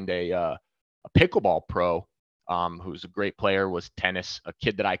just signed a pickleball pro who's a great player, was tennis, a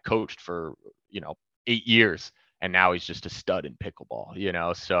kid that I coached for 8 years, and now he's just a stud in pickleball.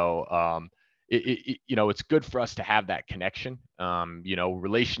 So it's good for us to have that connection.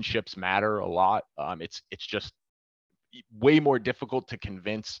 Relationships matter a lot. It's just way more difficult to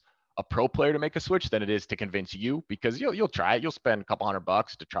convince a pro player to make a switch than it is to convince you, because you'll try it. You'll spend a couple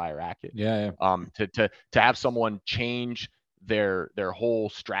 $100 to try a racket. Yeah. To have someone change their whole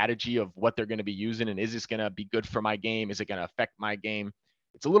strategy of what they're going to be using, and is this going to be good for my game? Is it going to affect my game?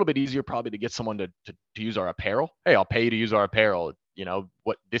 It's a little bit easier probably to get someone to use our apparel. Hey, I'll pay you to use our apparel.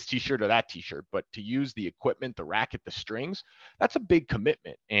 What, this t-shirt or that t-shirt, but to use the equipment, the racket, the strings, that's a big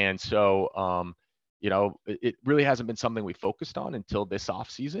commitment. And so, it really hasn't been something we focused on until this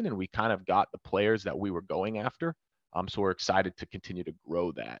off season, and we kind of got the players that we were going after. So we're excited to continue to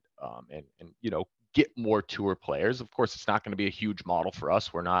grow that, and get more tour players. Of course, it's not going to be a huge model for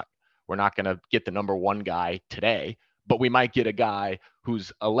us. We're not going to get the number 1 guy today, but we might get a guy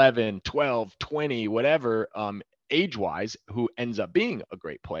who's 11, 12, 20, whatever, age-wise, who ends up being a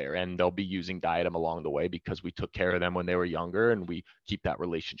great player, and they'll be using Diadem along the way because we took care of them when they were younger, and we keep that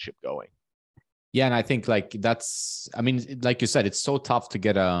relationship going. Yeah, and I think like like you said, it's so tough to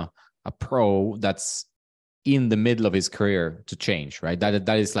get a pro that's in the middle of his career to change, right? That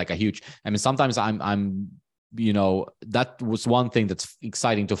is like a huge. I mean, sometimes I'm that was one thing that's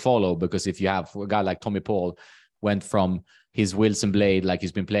exciting to follow, because if you have a guy like Tommy Paul, went from his Wilson Blade, like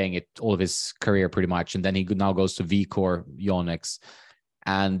he's been playing it all of his career pretty much, and then he now goes to VCore Yonex,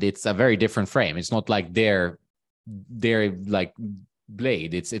 and it's a very different frame. It's not like they're like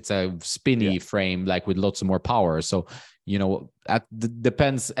blade, it's a spinny frame, like with lots of more power. So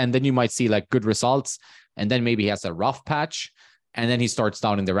depends, and then you might see like good results, and then maybe he has a rough patch, and then he starts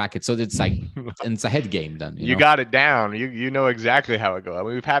down in the racket. So it's like and it's a head game then. You got it down. You know exactly how it goes. I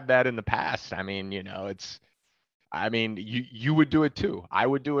mean, we've had that in the past. I mean, I mean, you would do it too. I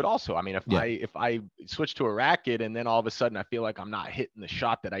would do it also. I mean, Yeah. if I switch to a racket and then all of a sudden I feel like I'm not hitting the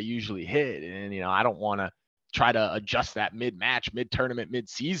shot that I usually hit, and I don't want to try to adjust that mid-match, mid-tournament,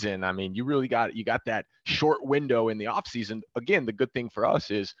 mid-season. I mean, you got that short window in the off season. Again, the good thing for us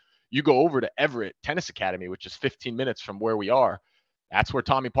is you go over to Everett Tennis Academy, which is 15 minutes from where we are. That's where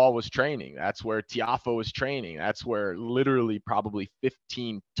Tommy Paul was training. That's where Tiafo was training. That's where literally probably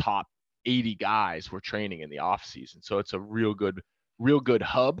 15 top 80 guys were training in the off season. So it's a real good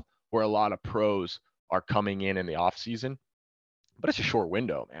hub where a lot of pros are coming in the off season. But it's a short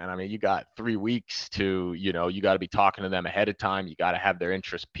window, man. I mean, you got 3 weeks to, you got to be talking to them ahead of time. You got to have their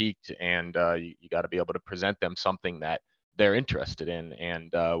interest peaked, and you got to be able to present them something that they're interested in.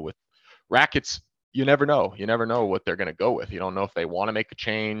 And with rackets, you never know. You never know what they're going to go with. You don't know if they want to make a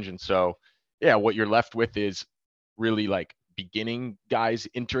change. And so, yeah, what you're left with is really like beginning guys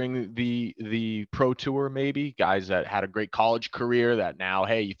entering the pro tour, maybe guys that had a great college career that now,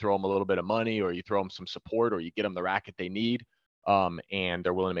 hey, you throw them a little bit of money, or you throw them some support, or you get them the racket they need, and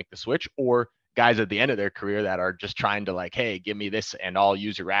they're willing to make the switch, or guys at the end of their career that are just trying to like, hey, give me this and I'll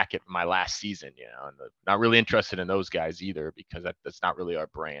use your racket in my last season, and not really interested in those guys either, because that's not really our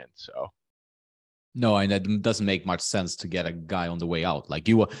brand. So No, and it doesn't make much sense to get a guy on the way out. Like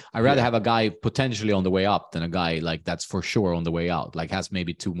I'd rather have a guy potentially on the way up than a guy like that's for sure on the way out, like has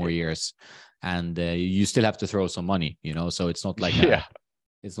maybe 2 more years, and you still have to throw some money, So it's not like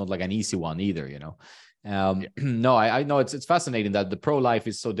it's not like an easy one either, No, I know it's fascinating that the pro life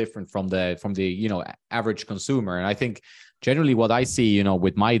is so different from the average consumer, and I think generally what I see,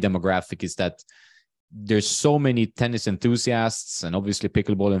 with my demographic is that there's so many tennis enthusiasts and obviously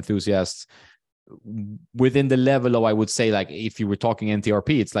pickleball enthusiasts within the level of, I would say, like if you were talking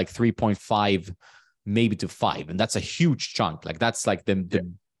NTRP, it's like 3.5 maybe to 5, and that's a huge chunk. Like that's like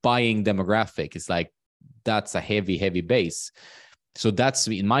the buying demographic. It's like that's a heavy base. So that's,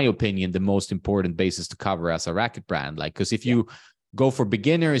 in my opinion, the most important basis to cover as a racket brand. Like, because if you go for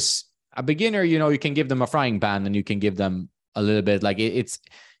beginners, a beginner, you can give them a frying pan and you can give them a little bit like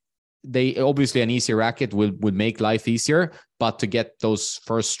they obviously an easier racket would make life easier, but to get those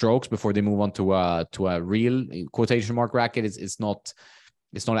first strokes before they move on to a real quotation mark racket, it's not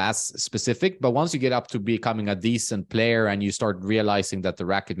as specific. But once you get up to becoming a decent player and you start realizing that the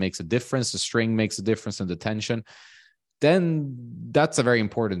racket makes a difference, the string makes a difference, and the tension, then that's a very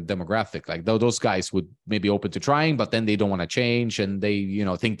important demographic. Like those guys would maybe open to trying, but then they don't want to change, and they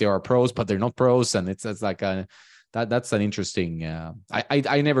think they are pros, but they're not pros, and it's like that's an interesting.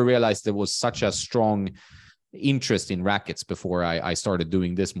 I never realized there was such a strong interest in rackets before I started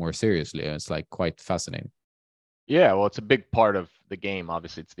doing this more seriously. It's like quite fascinating. Yeah, well, it's a big part of the game.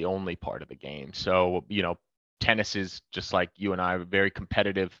 Obviously, it's the only part of the game. So, tennis is just like you and I, a very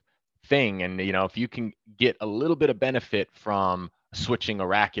competitive thing. And, if you can get a little bit of benefit from switching a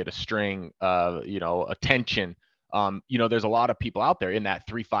racket, a string, a tension, there's a lot of people out there in that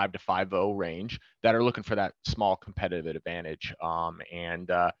 3.5 to 5.0 range that are looking for that small competitive advantage. At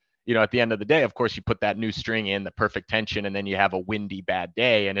the end of the day, of course, you put that new string in, the perfect tension, and then you have a windy bad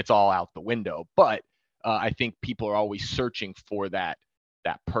day and it's all out the window. But I think people are always searching for that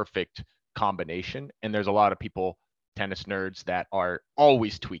perfect combination. And there's a lot of people, tennis nerds, that are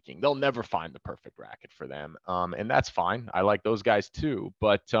always tweaking. They'll never find the perfect racket for them. And that's fine. I like those guys too.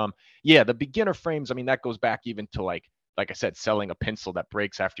 But the beginner frames, I mean, that goes back even to like I said, selling a pencil that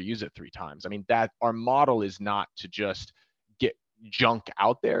breaks after you use it 3 times. I mean, that our model is not to just get junk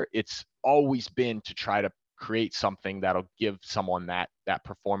out there. It's always been to try to create something that'll give someone that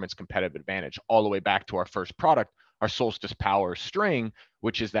performance competitive advantage, all the way back to our first product, our Solstice Power string,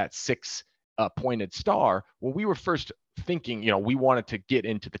 which is that 6 pointed star. When we were first thinking, we wanted to get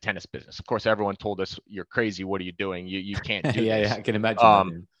into the tennis business. Of course, everyone told us, "You're crazy. What are you doing? You can't do this." Yeah, I can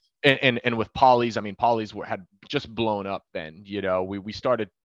imagine. And with Polys, I mean, Polys had just blown up then. We started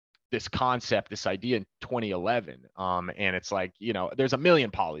this concept, this idea in 2011, and it's like, there's a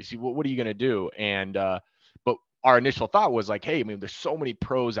million Polys. What are you gonna do? And but our initial thought was like, hey, I mean, there's so many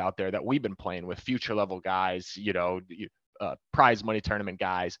pros out there that we've been playing with, future level guys, prize money tournament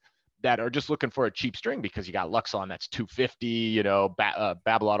guys that are just looking for a cheap string, because you got Luxon that's 250,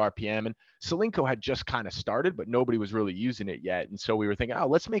 Babolat RPM, and Solinco had just kind of started, but nobody was really using it yet. And so we were thinking,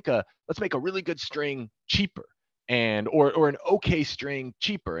 let's make a really good string cheaper, and or an okay string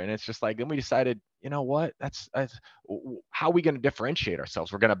cheaper. And it's just like, then we decided, you know what, that's how are we going to differentiate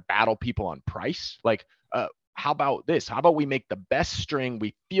ourselves? We're going to battle people on price. Like, how about this? How about we make the best string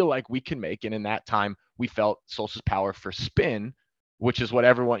we feel like we can make? And in that time, we felt Solstice Power for spin which is what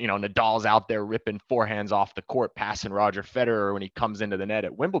everyone, Nadal's out there ripping forehands off the court, passing Roger Federer when he comes into the net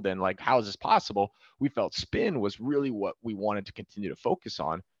at Wimbledon. Like, how is this possible? We felt spin was really what we wanted to continue to focus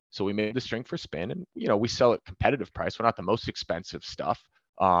on. So we made the string for spin, and, we sell at competitive price. We're not the most expensive stuff.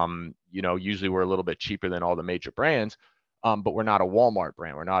 Usually we're a little bit cheaper than all the major brands, but we're not a Walmart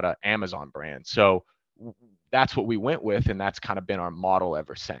brand. We're not an Amazon brand. So that's what we went with. And that's kind of been our model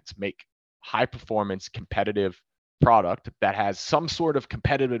ever since. Make high performance, competitive product that has some sort of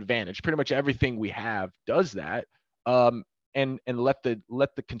competitive advantage. Pretty much everything we have does that. And let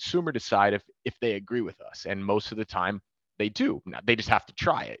the consumer decide if they agree with us. And most of the time they do. Now, they just have to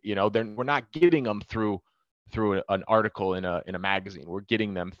try it. We're not getting them through an article in a magazine. We're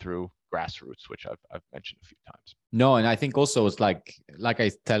getting them through grassroots, which I've mentioned a few times. No, and I think also it's like I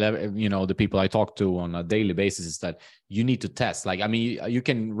tell the people I talk to on a daily basis is that you need to test. Like, I mean, you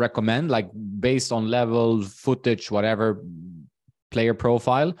can recommend, like, based on level, footage, whatever, player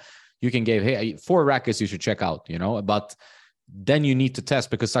profile, you can give, hey, 4 rackets you should check out, but then you need to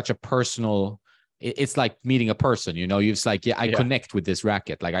test, because such a personal, it's like meeting a person, it's like, I connect with this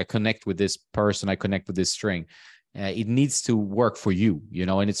racket. Like, I connect with this person, I connect with this string. It needs to work for you,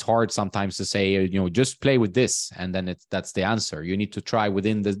 and it's hard sometimes to say, just play with this, and then that's the answer. You need to try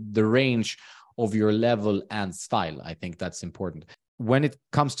within the range of your level and style. I think that's important. When it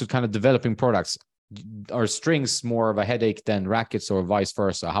comes to kind of developing products, are strings more of a headache than rackets, or vice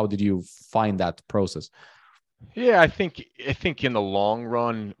versa? How did you find that process? Yeah, I think in the long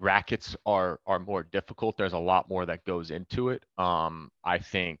run, rackets are more difficult. There's a lot more that goes into it. I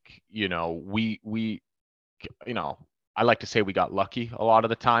think, I like to say we got lucky a lot of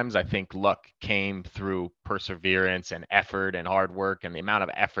the times. I think luck came through perseverance and effort and hard work, and the amount of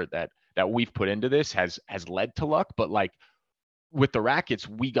effort that we've put into this has led to luck. But like with the rackets,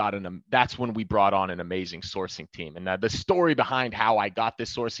 that's when we brought on an amazing sourcing team. And the story behind how I got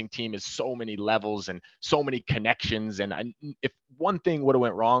this sourcing team is so many levels and so many connections. And if one thing would have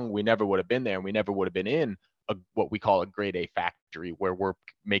went wrong, we never would have been there, and we never would have been in what we call a grade A factory, where we're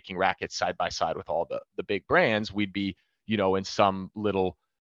making rackets side by side with all the big brands. We'd be, in some little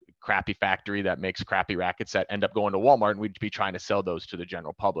crappy factory that makes crappy rackets that end up going to Walmart, and we'd be trying to sell those to the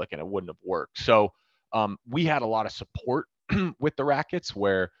general public, and it wouldn't have worked. So we had a lot of support with the rackets,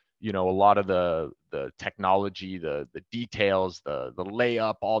 where, a lot of the technology, the details, the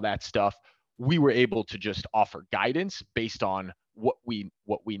layup, all that stuff, we were able to just offer guidance based on what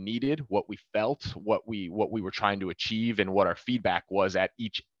we needed, what we felt, what we were trying to achieve, and what our feedback was at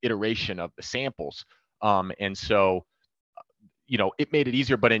each iteration of the samples. And so, it made it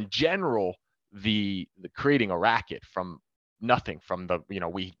easier. But in general, the creating a racket from nothing, from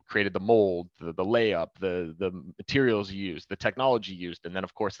we created the mold, the layup, the materials used, the technology used, and then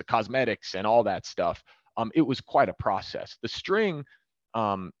of course the cosmetics and all that stuff. It was quite a process. The string,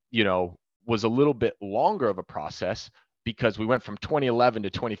 was a little bit longer of a process, because we went from 2011 to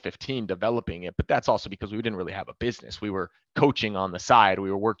 2015 developing it. But that's also because we didn't really have a business. We were coaching on the side. We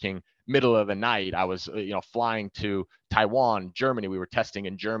were working middle of the night. I was, flying to Taiwan, Germany. We were testing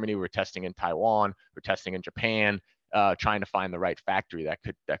in Germany. We were testing in Taiwan. We were testing in Japan, trying to find the right factory that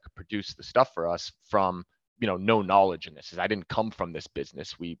could produce the stuff for us from, no knowledge in this. I didn't come from this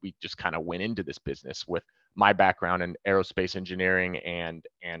business. We just kind of went into this business with my background in aerospace engineering and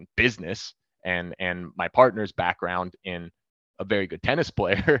business, and my partner's background in a very good tennis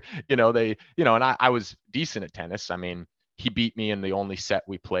player. And I was decent at tennis. I mean, he beat me in the only set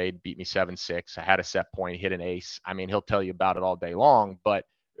we played, beat me 7-6. I had a set point, hit an ace. I mean, he'll tell you about it all day long, but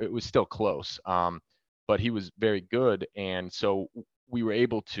it was still close. But he was very good. And so we were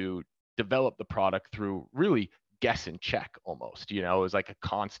able to develop the product through really guess and check almost. It was like a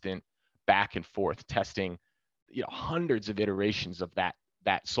constant back and forth testing, hundreds of iterations of that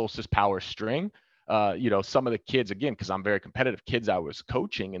Solstice Power string. Some of the kids, again, because I'm very competitive, kids I was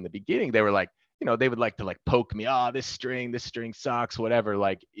coaching in the beginning, they were like, they would like to like poke me, this string sucks, whatever,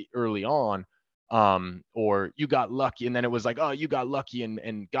 like early on. Or you got lucky. And then it was like, you got lucky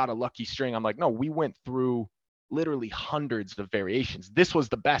and got a lucky string. I'm like, no, we went through literally hundreds of variations. This was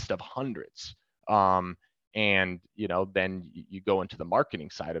the best of hundreds. And, then you go into the marketing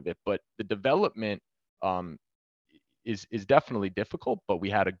side of it, but the development, is definitely difficult, but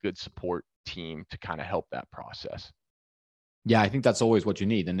we had a good support team to kind of help that process. Yeah, I think that's always what you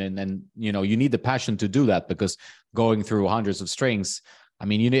need. And then, you need the passion to do that, because going through hundreds of strings, I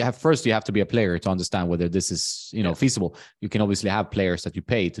mean, you have to be a player to understand whether this is, feasible. You can obviously have players that you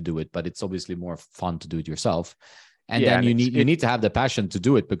pay to do it, but it's obviously more fun to do it yourself. And then you need to have the passion to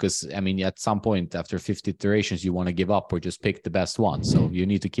do it, because I mean, at some point after 50 iterations, you want to give up or just pick the best one. So you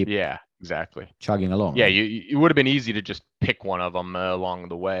need to keep exactly chugging along. Yeah, right? it would have been easy to just pick one of them along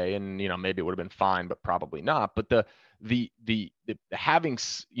the way, and maybe it would have been fine, but probably not. But the having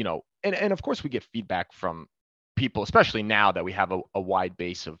and of course we get feedback from people, especially now that we have a wide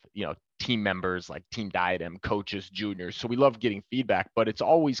base of team members, like Team Diadem, coaches, juniors. So we love getting feedback, but it's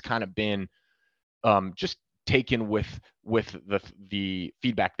always kind of been just taken with the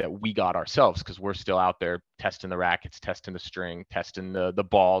feedback that we got ourselves, because we're still out there testing the rackets, testing the string, testing the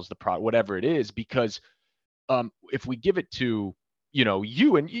balls, the product, whatever it is. Because if we give it to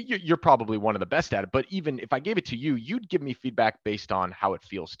you, and you're probably one of the best at it, but even if I gave it to you, you'd give me feedback based on how it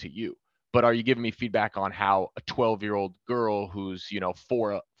feels to you. But are you giving me feedback on how a 12-year-old girl who's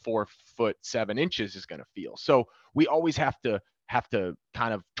 4'7" is going to feel? So we always have to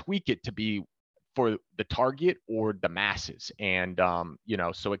kind of tweak it to be for the target or the masses. And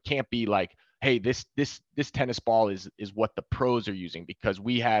so it can't be like, hey, this tennis ball is what the pros are using, because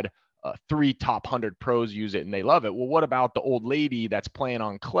we had 3 top 100 pros use it and they love it. Well, what about the old lady that's playing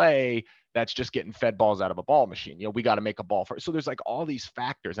on clay that's just getting fed balls out of a ball machine? We got to make a ball for it. So there's like all these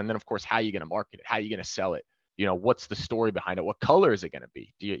factors. And then of course, how are you going to market it? How are you going to sell it? What's the story behind it? What color is it going to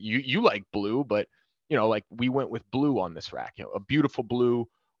be? Do you like blue, but like we went with blue on this rack, a beautiful blue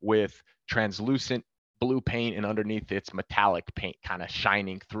with translucent blue paint, and underneath it's metallic paint kind of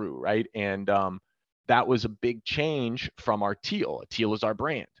shining through, right? And that was a big change from our teal. Teal is our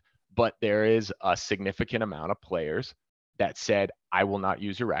brand, but there is a significant amount of players that said, I will not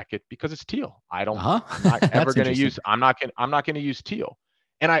use your racket because it's teal. I'm not ever going to use, I'm not going to use teal.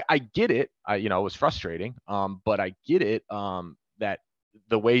 And I get it. It was frustrating. But I get it, that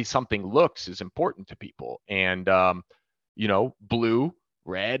the way something looks is important to people. And, blue,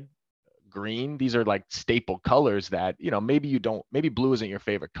 red, green, these are like staple colors that, maybe blue isn't your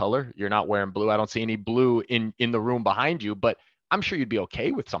favorite color. You're not wearing blue. I don't see any blue in the room behind you, but I'm sure you'd be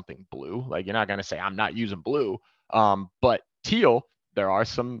okay with something blue. Like, you're not going to say I'm not using blue. But teal, there are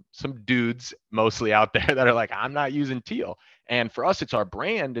some dudes mostly out there that are like, I'm not using teal. And for us, it's our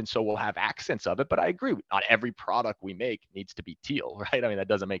brand. And so we'll have accents of it. But I agree, not every product we make needs to be teal, right? I mean, that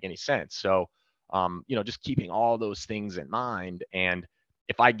doesn't make any sense. So, just keeping all those things in mind. And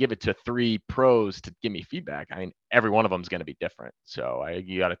if I give it to 3 pros to give me feedback, I mean, every one of them is going to be different. So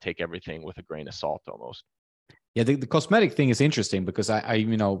you got to take everything with a grain of salt almost. Yeah, the cosmetic thing is interesting, because I'm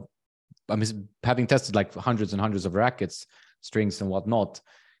having tested like hundreds and hundreds of rackets, strings and whatnot.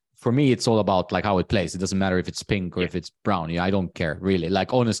 For me, it's all about like how it plays. It doesn't matter if it's pink or if it's brown. Yeah, I don't care really.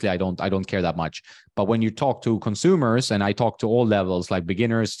 Like, honestly, I don't care that much. But when you talk to consumers, and I talk to all levels, like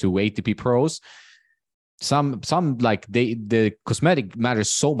beginners to ATP pros, some like the cosmetic matters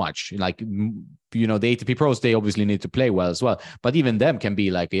so much. Like, the ATP pros, they obviously need to play well as well, but even them can be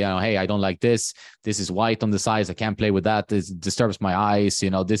like, hey, I don't like this is white on the sides, I can't play with that, this disturbs my eyes,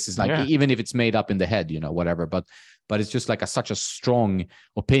 this is like, even if it's made up in the head, whatever, but it's just like such a strong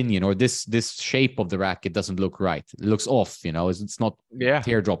opinion, or this shape of the racket doesn't look right, it looks off, it's not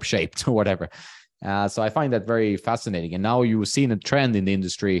teardrop shaped or whatever. So I find that very fascinating. And now you've seen a trend in the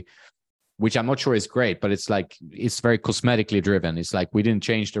industry, which I'm not sure is great, but it's like, it's very cosmetically driven. It's like, we didn't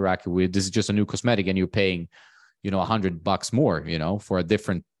change the racket. This is just a new cosmetic, and you're paying, $100 more, for a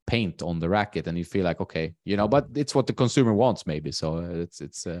different paint on the racket. And you feel like, okay, but it's what the consumer wants maybe. So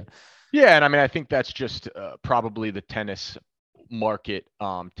it's yeah. And I mean, I think that's just probably the tennis market,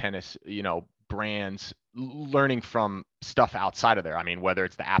 tennis, brands learning from stuff outside of there. I mean, whether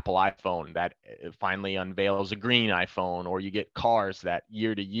it's the Apple iPhone that finally unveils a green iPhone, or you get cars that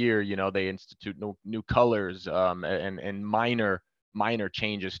year to year, they institute new colors, and minor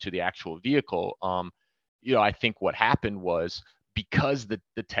changes to the actual vehicle. I think what happened was, because the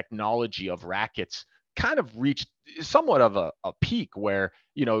technology of rackets kind of reached somewhat of a peak where,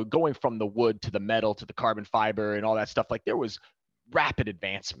 going from the wood to the metal to the carbon fiber and all that stuff, like there was rapid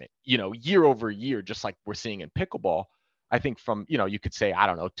advancement, year over year, just like we're seeing in pickleball. I think from, you could say, I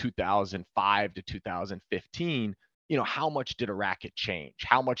don't know, 2005 to 2015, how much did a racket change?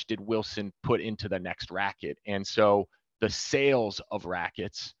 How much did Wilson put into the next racket? And so the sales of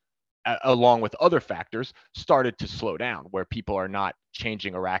rackets, along with other factors, started to slow down, where people are not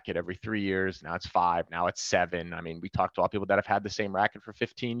changing a racket every 3 years. Now it's 5, now it's 7. I mean, we talked to a lot of people that have had the same racket for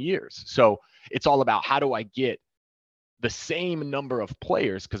 15 years. So it's all about, how do I get the same number of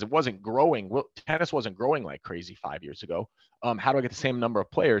players, because it wasn't growing. Well, tennis wasn't growing like crazy 5 years ago. How do I get the same number of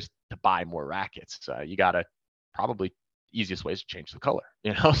players to buy more rackets? You got to probably, easiest way is to change the color,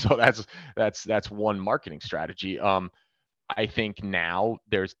 so that's one marketing strategy. I think now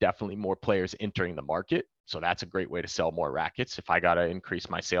there's definitely more players entering the market. So that's a great way to sell more rackets. If I got to increase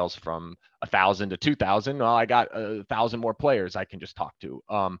my sales from 1,000 to 2,000, well, I got 1,000 more players I can just talk to.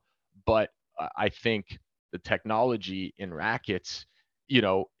 But I think the technology in rackets,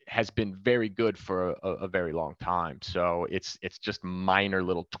 has been very good for a very long time. So it's just minor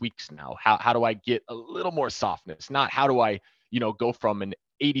little tweaks now. How do I get a little more softness? Not how do I, go from an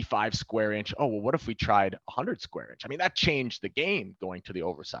 85 square inch. Oh, well, what if we tried 100 square inch? I mean, that changed the game going to the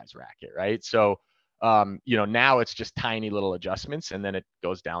oversized racket, right? So, now it's just tiny little adjustments, and then it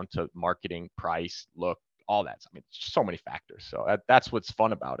goes down to marketing, price, look, all that. I mean, so many factors. So that's what's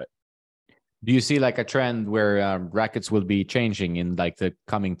fun about it. Do you see like a trend where rackets will be changing in like the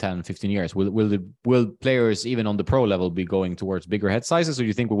coming 10, 15 years? Will players even on the pro level be going towards bigger head sizes, or do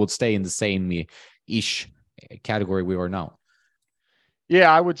you think we will stay in the same ish category we are now?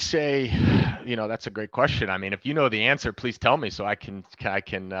 Yeah, I would say, that's a great question. I mean, if you know the answer, please tell me so I can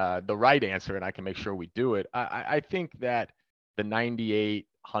the right answer, and I can make sure we do it. I think that the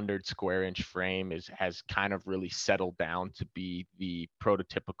 9,800 square inch frame has kind of really settled down to be the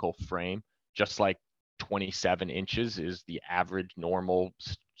prototypical frame, just like 27 inches is the average normal,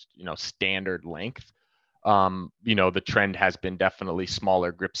 standard length. The trend has been definitely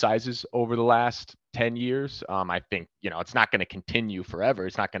smaller grip sizes over the last 10 years. I think, it's not going to continue forever.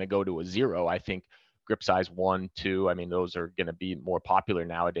 It's not going to go to a zero. I think grip size 1, 2, I mean, those are going to be more popular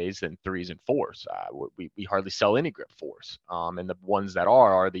nowadays than 3s and 4s. We hardly sell any grip 4s. And the ones that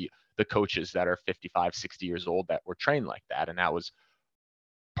are the coaches that are 55, 60 years old that were trained like that. And that was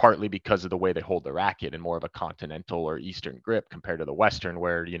partly because of the way they hold the racket and more of a continental or Eastern grip compared to the Western,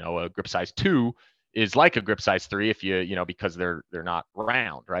 where, a grip size 2 is like a grip size 3 if because they're not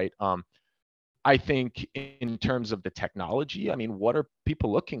round, right? I think in terms of the technology, I mean, what are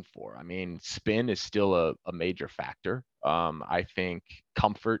people looking for? I mean, spin is still a major factor. I think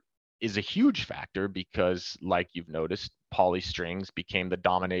comfort is a huge factor because, like you've noticed, poly strings became the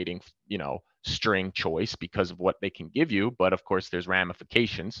dominating, string choice because of what they can give you. But of course, there's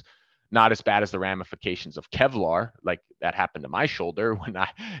ramifications. Not as bad as the ramifications of Kevlar, like that happened to my shoulder when I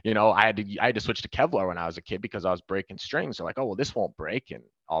had to switch to Kevlar when I was a kid because I was breaking strings. They're like, oh, well, this won't break, and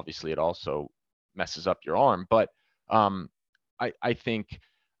obviously it also messes up your arm. But I think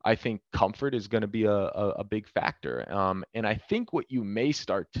comfort is going to be a big factor. And I think what you may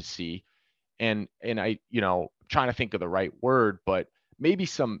start to see, and I trying to think of the right word, but maybe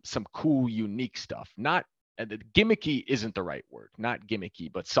some cool, unique stuff. Not gimmicky isn't the right word, not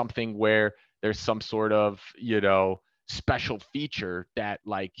gimmicky, but something where there's some sort of special feature that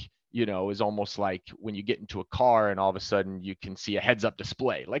is almost like when you get into a car and all of a sudden you can see a heads-up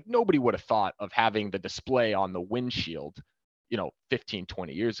display. Like nobody would have thought of having the display on the windshield 15,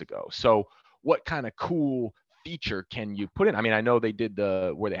 20 years ago. So what kind of cool feature can you put in? I mean, I know they did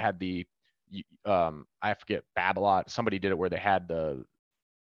where they had the I forget, Babolat, somebody did it where they had the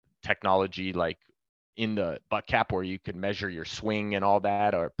technology like in the butt cap where you could measure your swing and all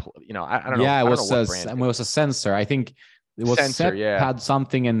that, or I don't know. Yeah, it was a sensor. I think it was sensor, had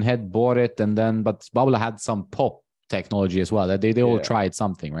something and had bought it, and then but Babolat had some pop technology as well. That they all tried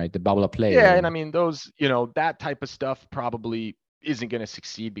something, right? The Babolat Play. Yeah, and I mean those, that type of stuff probably isn't going to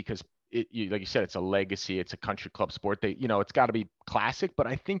succeed because like you said, it's a legacy, it's a country club sport. It's got to be classic, but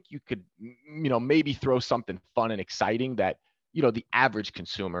I think you could, maybe throw something fun and exciting that the average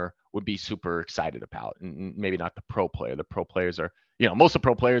consumer would be super excited about, and maybe not the pro player. The pro players are, most of the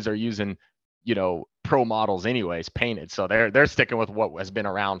pro players are using, pro models anyways, painted. So they're sticking with what has been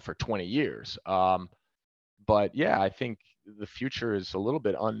around for 20 years. But yeah, I think the future is a little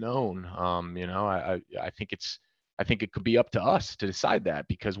bit unknown. I think it could be up to us to decide that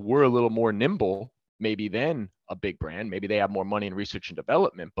because we're a little more nimble maybe than a big brand. Maybe they have more money in research and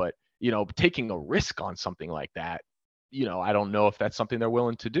development, but taking a risk on something like that, I don't know if that's something they're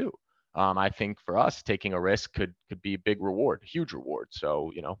willing to do. I think for us, taking a risk could be a big reward, huge reward.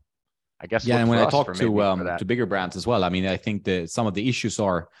 So, I guess. Yeah. And when I talk to bigger brands as well, I mean, I think that some of the issues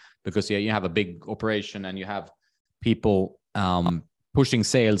are because you have a big operation and you have people pushing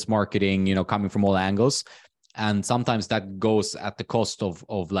sales, marketing, coming from all angles. And sometimes that goes at the cost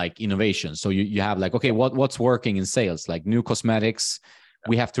of like innovation. So you have like, okay, what's working in sales, like new cosmetics.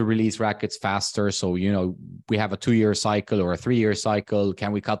 We have to release rackets faster. So, we have a 2-year cycle or a 3-year cycle.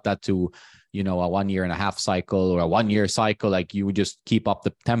 Can we cut that to, a 1.5-year cycle or a 1-year cycle? Like you would just keep up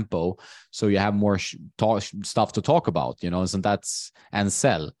the tempo. So you have more stuff to talk about, and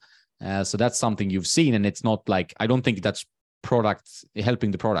sell. So that's something you've seen. And it's not like, I don't think that's helping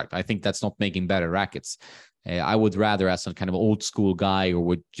the product. I think that's not making better rackets. I would rather, as a kind of old school guy, or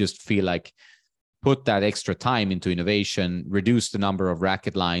would just feel like put that extra time into innovation, reduce the number of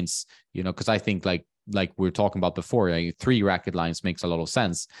racket lines, because I think like like we were talking about before, like 3 racket lines makes a lot of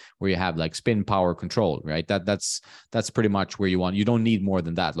sense, where you have like spin, power, control, right? That's pretty much where you want. You don't need more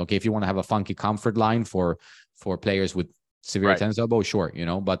than that. Okay, if you want to have a funky comfort line for players with severe tennis elbow, sure,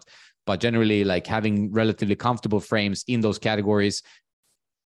 but generally, like having relatively comfortable frames in those categories.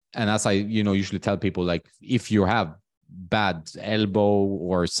 And as I usually tell people, like if you have bad elbow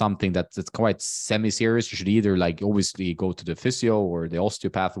or something that's quite semi-serious, you should either like obviously go to the physio or the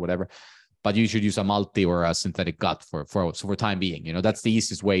osteopath or whatever, but you should use a multi or a synthetic gut for time being. That's the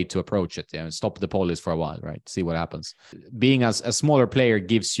easiest way to approach it. Stop the polis for a while, right? See what happens. Being as a smaller player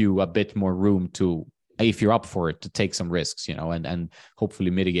gives you a bit more room to, if you're up for it, to take some risks, and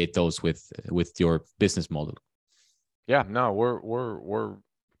hopefully mitigate those with your business model. Yeah, no, we're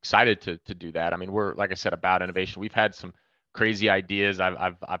excited to do that. I mean, we're, like I said, about innovation. We've had some crazy ideas.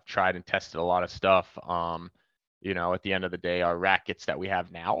 I've tried and tested a lot of stuff. At the end of the day, our rackets that we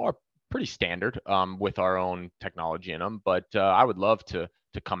have now are pretty standard with our own technology in them. But I would love to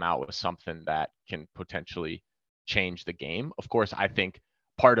come out with something that can potentially change the game. Of course, I think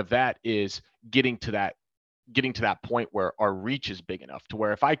part of that is getting to that point where our reach is big enough to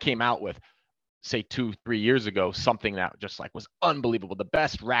where if I came out with, say 2-3 years ago, something that just like was unbelievable, the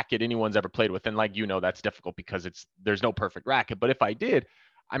best racket anyone's ever played with. And like, that's difficult because there's no perfect racket. But if I did,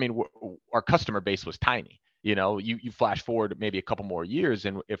 I mean, our customer base was tiny. You flash forward maybe a couple more years,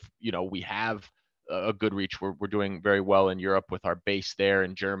 and if we have a good reach, we're doing very well in Europe with our base there,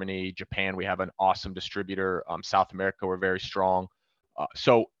 in Germany, Japan. We have an awesome distributor. South America, we're very strong.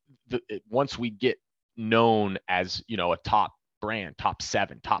 So once we get known as a top brand, top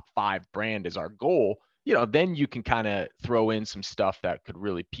 7, top 5 brand is our goal, then you can kind of throw in some stuff that could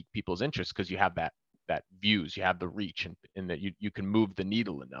really pique people's interest, because you have that views, you have the reach, and that you can move the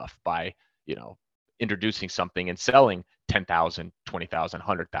needle enough by introducing something and selling 10,000, 20,000,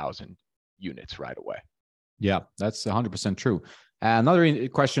 100,000 units right away. Yeah, that's 100% true. Another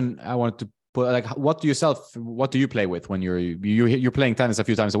question I wanted to put, like, what do you play with when you're playing tennis a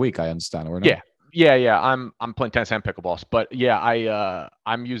few times a week, I understand, or not? Yeah. I'm playing tennis and pickleball, but yeah,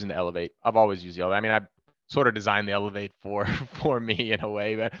 I'm using the Elevate. I've always used the Elevate. I mean, I sort of designed the Elevate for me in a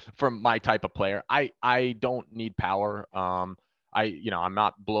way, but for my type of player, I don't need power. I'm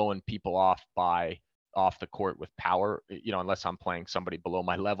not blowing people off the court with power, unless I'm playing somebody below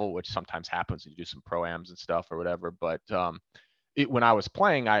my level, which sometimes happens. You do some pro-ams and stuff or whatever. But when I was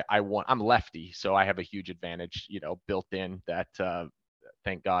playing, I'm lefty, so I have a huge advantage, built in that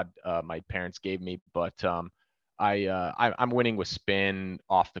thank God my parents gave me. But I'm winning with spin,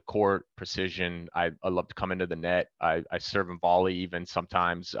 off the court, precision. I love to come into the net. I serve and volley even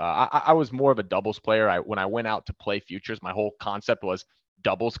sometimes. I was more of a doubles player. When I went out to play futures, my whole concept was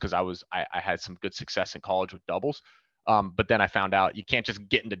doubles, because I had some good success in college with doubles. But then I found out you can't just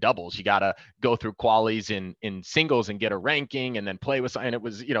get into doubles. You got to go through qualies in singles and get a ranking and then play with, and it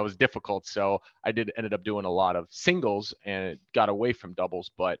was difficult. So I ended up doing a lot of singles and got away from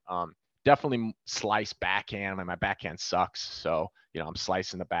doubles, but definitely slice backhand. My backhand sucks. So, I'm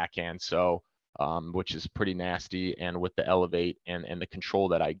slicing the backhand. So, which is pretty nasty. And with the Elevate and the control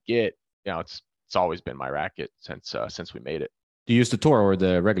that I get, it's always been my racket since we made it. Do you use the Tour or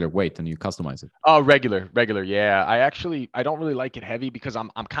the regular weight and you customize it? Oh, regular. Yeah. I don't really like it heavy because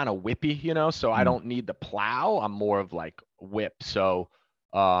I'm kind of whippy, so I don't need the plow. I'm more of like whip. So,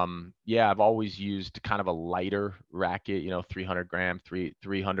 yeah, I've always used kind of a lighter racket, 300 gram,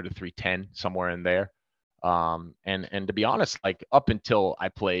 300 to 310, somewhere in there. And to be honest, like up until I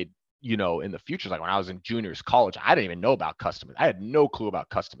played, in the futures, like when I was in juniors college, I didn't even know about custom. I had no clue about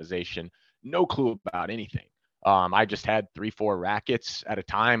customization, no clue about anything. I just had 3-4 rackets at a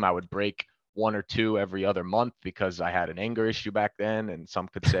time. I would break 1 or 2 every other month because I had an anger issue back then. And some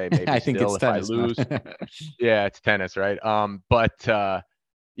could say maybe I think still it's if tennis, I lose. Yeah, it's tennis, right? But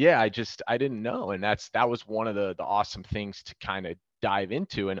yeah, I didn't know. And that was one of the awesome things to kind of dive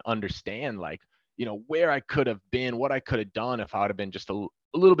into and understand, like, where I could have been, what I could have done if I would have been just a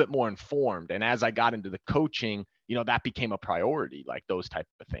little bit more informed. And as I got into the coaching, that became a priority, like those type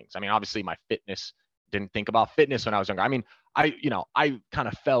of things. I mean, obviously my fitness, didn't think about fitness when I was younger. I mean, I kind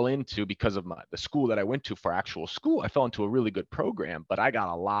of fell into, because of the school that I went to for actual school, I fell into a really good program, but I got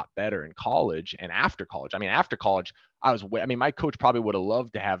a lot better in college and after college. I mean, after college, my coach probably would have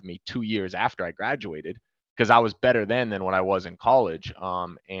loved to have me 2 years after I graduated, because I was better then than when I was in college.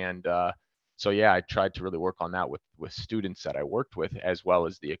 So yeah, I tried to really work on that with students that I worked with, as well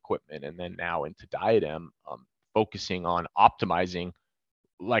as the equipment. And then now into Diadem, focusing on optimizing,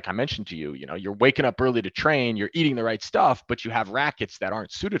 like I mentioned to you, you're waking up early to train, you're eating the right stuff, but you have rackets that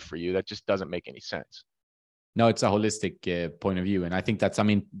aren't suited for you. That just doesn't make any sense. No, it's a holistic point of view. And I think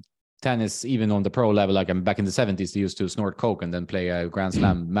tennis, even on the pro level, like back in the 70s, they used to snort coke and then play a Grand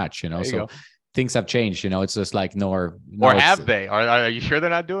Slam match, There you so go. things have changed, it's just like, no, or Or now it's, have they? Are you sure they're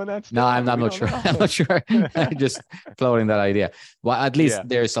not doing that no, still? I I'm mean, not, we not don't sure. know. I'm not sure. Just floating that idea. Well, at least Yeah.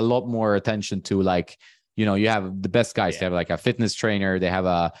 there's a lot more attention to, like, you have the best guys. They Yeah. have like a fitness trainer, they have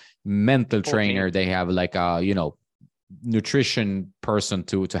a mental Full team. trainer, they have like a, nutrition person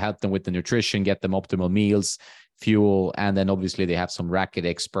to help them with the nutrition, get them optimal meals, fuel, and then obviously they have some racket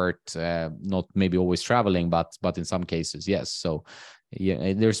expert, not maybe always traveling, but in some cases, yes. So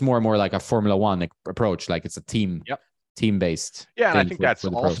yeah, there's more and more like a Formula One approach, like it's a Yep. team based Yeah, and I thing think that's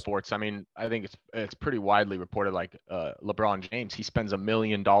for the all pros. sports. I mean, I think it's pretty widely reported. Like LeBron James, he spends $1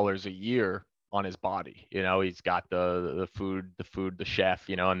 million a year on his body. He's got the food, the chef.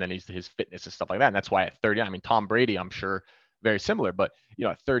 And then he's his fitness and stuff like that. And that's why at 30, I mean, Tom Brady, I'm sure very similar. But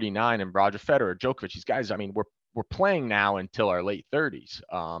at 39, and Roger Federer, Djokovic, these guys, I mean, we're playing now until our late 30s,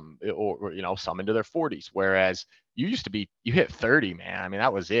 or some into their 40s. Whereas you used to be, you hit 30, man. I mean,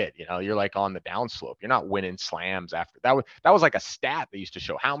 that was it. You're like on the downslope. You're not winning slams after that. That was like a stat they used to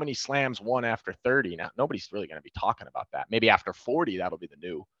show how many slams won after 30. Now nobody's really going to be talking about that. Maybe after 40, that'll be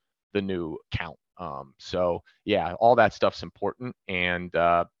the new count. So yeah, all that stuff's important, and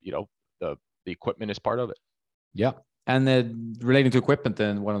the equipment is part of it. Yeah. And relating to equipment,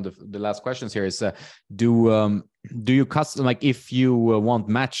 then one of the last questions here is, do you custom, like if you want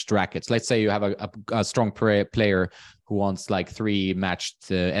matched rackets, let's say you have a strong player who wants like 3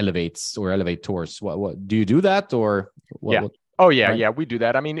 matched elevates or elevate tours, what do you do that, or what? Yeah. Oh yeah, right? yeah, we do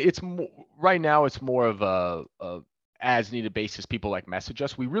that. I mean, right now it's more of a as needed basis. People like message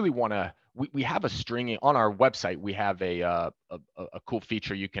us. We really want to. We have a stringing on our website. We have a cool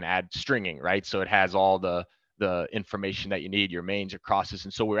feature you can add stringing, right? So it has all the information that you need, your mains, your crosses.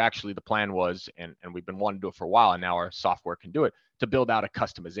 And so the plan was, and we've been wanting to do it for a while, and now our software can do it, to build out a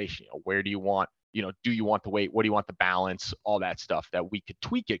customization. Where do you want, do you want the weight? What do you want the balance? All that stuff that we could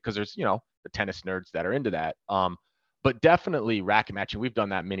tweak it, because there's, the tennis nerds that are into that. But definitely racket matching. We've done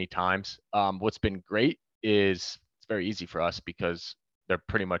that many times. What's been great is it's very easy for us because they're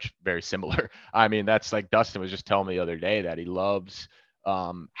pretty much very similar. I mean, that's like Dustin was just telling me the other day that he loves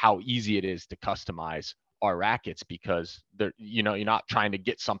how easy it is to customize our rackets, because you're not trying to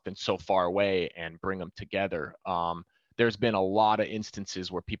get something so far away and bring them together. There's been a lot of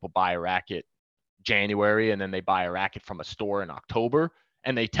instances where people buy a racket January and then they buy a racket from a store in October,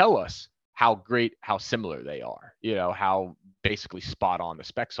 and they tell us how similar they are, how basically spot on the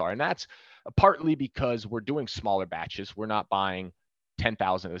specs are. And that's partly because we're doing smaller batches. We're not buying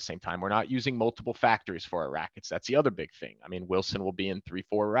 10,000 at the same time. We're not using multiple factories for our rackets. That's the other big thing. I mean, Wilson will be in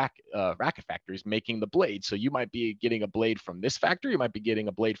 3-4 racket factories making the blade. So you might be getting a blade from this factory. You might be getting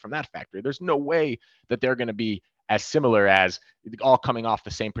a blade from that factory. There's no way that they're going to be as similar as all coming off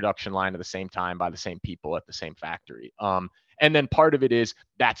the same production line at the same time by the same people at the same factory. And then part of it is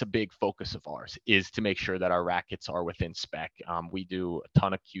that's a big focus of ours, is to make sure that our rackets are within spec. We do a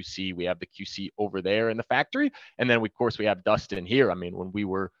ton of QC. We have the QC over there in the factory. And then, of course, we have Dustin here. I mean, when we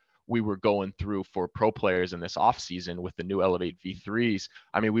were going through for pro players in this off season with the new Elevate V3s,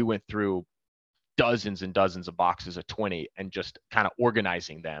 I mean, we went through dozens and dozens of boxes of 20 and just kind of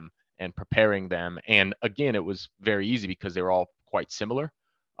organizing them and preparing them. And again, it was very easy because they were all quite similar.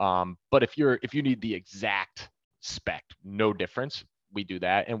 But if you need the exact spec, no difference, we do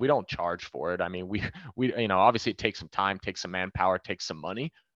that, and we don't charge for it. I mean, we obviously it takes some time, takes some manpower, takes some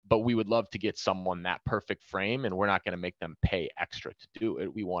money, but we would love to get someone that perfect frame, and we're not going to make them pay extra to do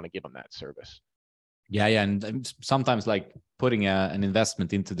it. We want to give them that service. Yeah, and sometimes like putting an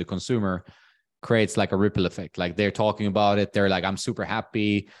investment into the consumer creates like a ripple effect. Like they're talking about it, they're like, I'm super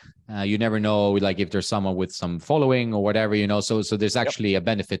happy. You never know, like if there's someone with some following or whatever, so there's actually a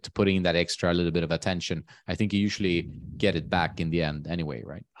benefit to putting in that extra little bit of attention. I think you usually get it back in the end anyway,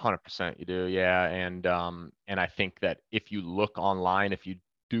 right? 100% you do. Yeah. And I think that if you look online, if you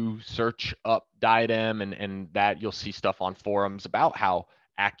do search up Diadem and that, you'll see stuff on forums about how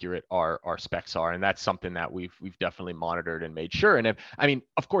accurate our specs are. And that's something that we've definitely monitored and made sure. And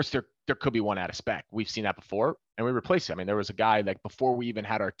of course there could be one out of spec. We've seen that before and we replaced it. I mean, there was a guy like before we even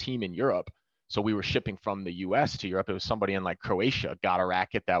had our team in Europe. So we were shipping from the US to Europe. It was somebody in like Croatia got a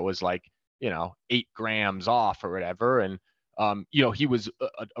racket that was like, 8 grams off or whatever. And, he was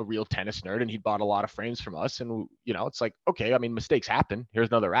a real tennis nerd and he bought a lot of frames from us. And, it's like, okay, I mean, mistakes happen. Here's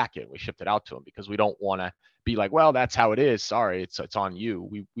another racket. We shipped it out to him because we don't want to be like, well, that's how it is. Sorry, it's on you.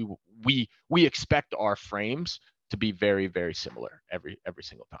 We expect our frames to be very, very similar every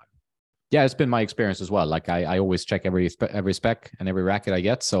single time. Yeah, it's been my experience as well. Like I always check every spec and every racket I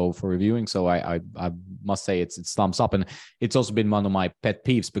get. So for reviewing, so I must say it's thumbs up, and it's also been one of my pet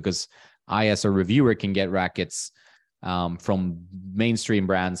peeves because I, as a reviewer, can get rackets from mainstream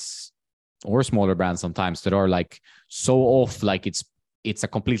brands or smaller brands sometimes that are like so off, like it's a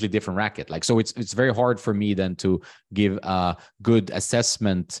completely different racket. Like, so it's very hard for me then to give a good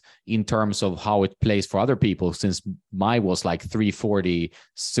assessment in terms of how it plays for other people, since mine was like 340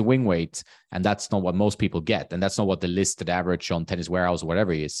 swing weight, and that's not what most people get, and that's not what the listed average on Tennis Warehouse or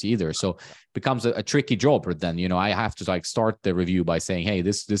whatever is either. So it becomes a tricky job. But then, you know, I have to like start the review by saying, hey,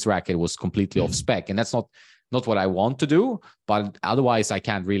 this racket was completely off spec, and that's not what I want to do, but otherwise I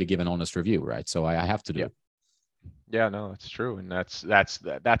can't really give an honest review, right? So I have to do it. Yeah, no, it's true. And that's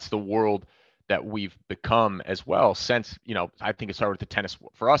the world that we've become as well. Since, you know, I think it started with the tennis,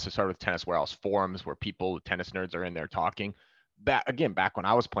 for us, it started with Tennis Warehouse forums where people, tennis nerds, are in there talking. Back when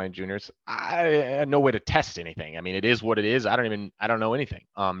I was playing juniors, I had no way to test anything. I mean, it is what it is. I don't know anything.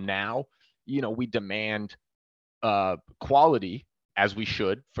 Now, you know, we demand quality, as we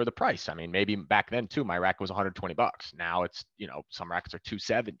should, for the price. I mean, maybe back then too, my racket was $120. Now it's, you know, some rackets are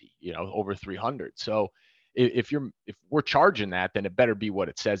 270, you know, over 300. So if we're charging that, then it better be what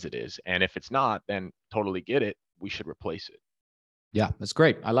it says it is. And if it's not, then totally get it. We should replace it. Yeah, that's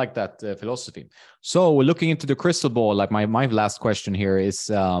great. I like that philosophy. So looking into the crystal ball, like my last question here is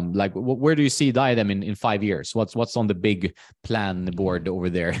like, where do you see Diadem in 5 years? What's on the big plan board over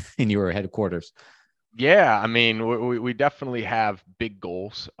there in your headquarters? Yeah, I mean, we definitely have big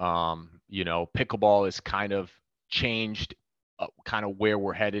goals. You know, pickleball is kind of changed, kind of where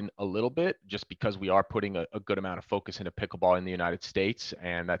we're heading a little bit, just because we are putting a good amount of focus into pickleball in the United States,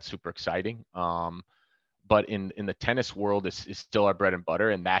 and that's super exciting. But in the tennis world, is still our bread and butter,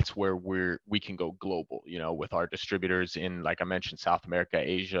 and that's where we can go global. You know, with our distributors in, like I mentioned, South America,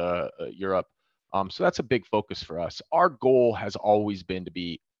 Asia, Europe. So that's a big focus for us. Our goal has always been to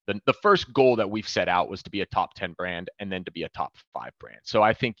be the first goal that we've set out was to be a top 10 brand and then to be a top 5 brand. So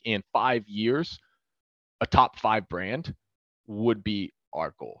I think in 5 years, a top 5 brand would be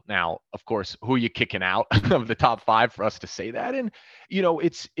our goal. Now, of course, who are you kicking out of the top 5 for us to say that? And, you know,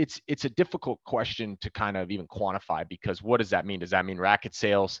 it's a difficult question to kind of even quantify, because what does that mean? Does that mean racket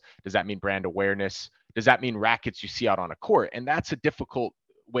sales? Does that mean brand awareness? Does that mean rackets you see out on a court? And that's a difficult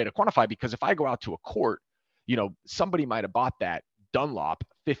way to quantify, because if I go out to a court, you know, somebody might have bought that Dunlop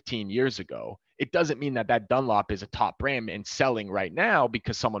 15 years ago. It doesn't mean that that Dunlop is a top brand and selling right now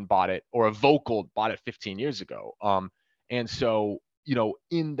because someone bought it, or a Vocal bought it 15 years ago. And so, you know,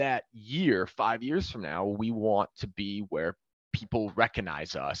 in that year, 5 years from now, we want to be where people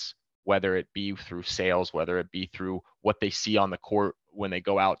recognize us, whether it be through sales, whether it be through what they see on the court when they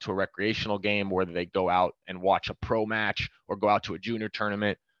go out to a recreational game, whether they go out and watch a pro match or go out to a junior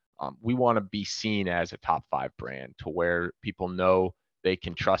tournament. We want to be seen as a top 5 brand, to where people know they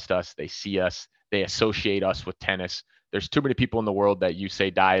can trust us, they see us, they associate us with tennis. There's too many people in the world that you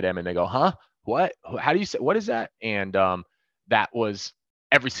say Diadem and they go, huh? What? How do you say? What is that? And that was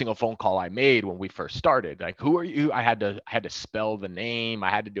every single phone call I made when we first started. Like, who are you? I had to spell the name.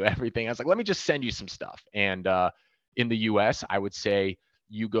 I had to do everything. I was like, let me just send you some stuff. And in the U.S., I would say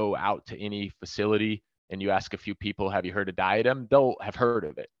you go out to any facility and you ask a few people, have you heard of Diadem? They'll have heard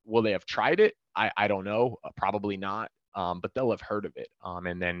of it. Will they have tried it? I don't know. Probably not. But they'll have heard of it.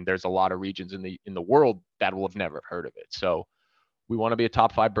 And then there's a lot of regions in the world that will have never heard of it. So we want to be a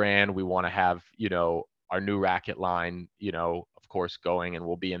top 5 brand. We want to have, you know, our new racket line, you know, of course, going, and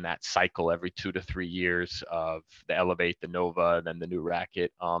we'll be in that cycle every 2 to 3 years of the Elevate, the Nova, then the new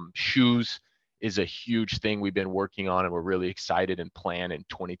racket. Shoes is a huge thing we've been working on, and we're really excited and plan in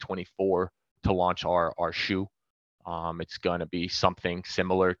 2024 to launch our shoe. It's going to be something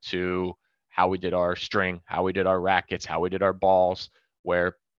similar to how we did our string, how we did our rackets, how we did our balls,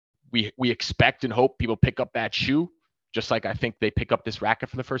 where we expect and hope people pick up that shoe, just like I think they pick up this racket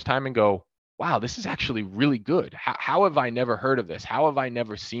for the first time and go, wow, this is actually really good. How have I never heard of this? How have I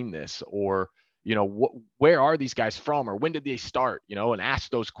never seen this? Or, you know, where are these guys from? Or when did they start? You know, and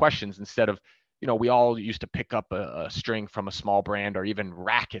ask those questions instead of, you know, we all used to pick up a string from a small brand, or even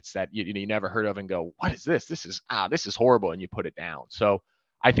rackets that you never heard of and go, what is this? This is horrible. And you put it down. So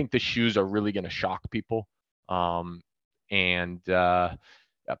I think the shoes are really going to shock people. And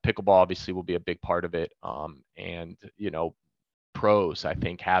pickleball obviously will be a big part of it. And, you know, pros, I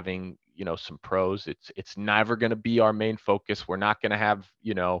think having, you know, some pros, it's never going to be our main focus. We're not going to have,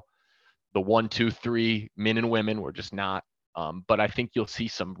 you know, the 1, 2, 3 men and women. We're just not. But I think you'll see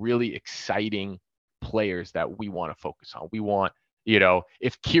some really exciting players that we want to focus on. We want You know,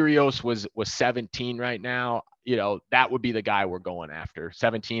 if Kyrgios was 17 right now, you know, that would be the guy we're going after,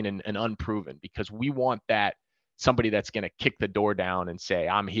 17 and unproven, because we want that somebody that's going to kick the door down and say,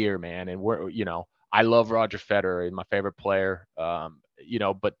 I'm here, man. And we're, you know, I love Roger Federer, he's my favorite player. You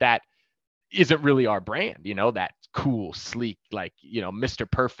know, but that isn't really our brand, you know, that cool, sleek, like, you know, Mr.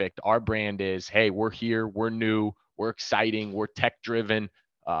 Perfect. Our brand is, hey, we're here, we're new, we're exciting, we're tech driven.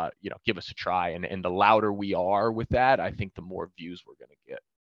 You know, give us a try. And the louder we are with that, I think the more views we're going to get.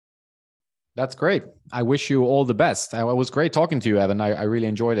 That's great. I wish you all the best. It was great talking to you, Evan. I really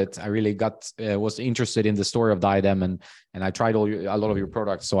enjoyed it. I really was interested in the story of Diadem, and I tried a lot of your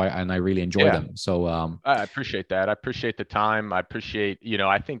products. So I really enjoyed them. So I appreciate that. I appreciate the time. I appreciate, you know,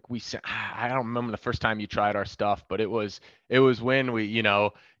 I think I don't remember the first time you tried our stuff, but it was when we, you know,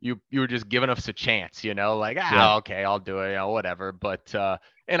 you were just giving us a chance, you know, like, okay, I'll do it, you know, whatever. But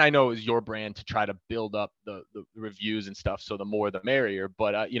and I know it was your brand to try to build up the reviews and stuff, so the more the merrier.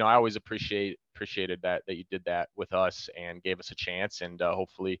 But you know, I always appreciated that you did that with us and gave us a chance, and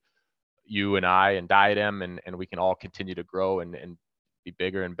hopefully you and I and Diadem and we can all continue to grow and be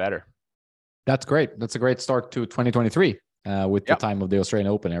bigger and better. That's great. That's a great start to 2023 with the time of the Australian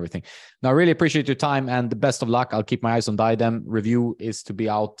Open and everything. Now, I really appreciate your time and the best of luck. I'll keep my eyes on Diadem. Review is to be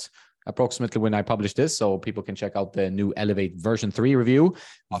out approximately when I publish this, so people can check out the new Elevate version 3 review.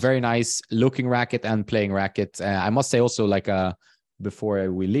 Awesome. Very nice looking racket and playing racket. I must say also, like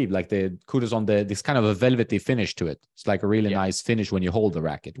before we leave, like the kudos on this kind of a velvety finish to it. It's like a really nice finish when you hold the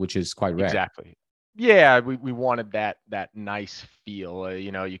racket, which is quite rare. Exactly. Yeah, we wanted that nice feel.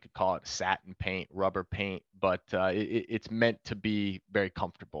 You know, you could call it satin paint, rubber paint, but it's meant to be very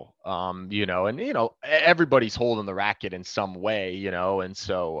comfortable. You know, and you know, everybody's holding the racket in some way, you know, and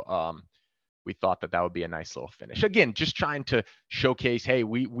so we thought that would be a nice little finish. Again, just trying to showcase, hey,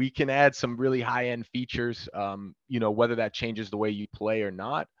 we can add some really high-end features. You know, whether that changes the way you play or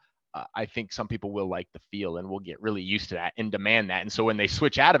not. I think some people will like the feel and will get really used to that and demand that. And so when they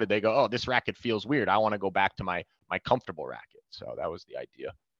switch out of it, they go, oh, this racket feels weird. I want to go back to my comfortable racket. So that was the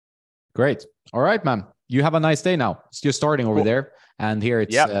idea. Great. All right, man. You have a nice day now. It's just starting over there. And here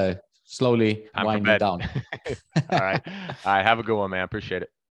it's slowly winding down. All right. All right. Have a good one, man. Appreciate it.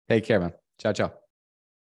 Take care, man. Ciao, ciao.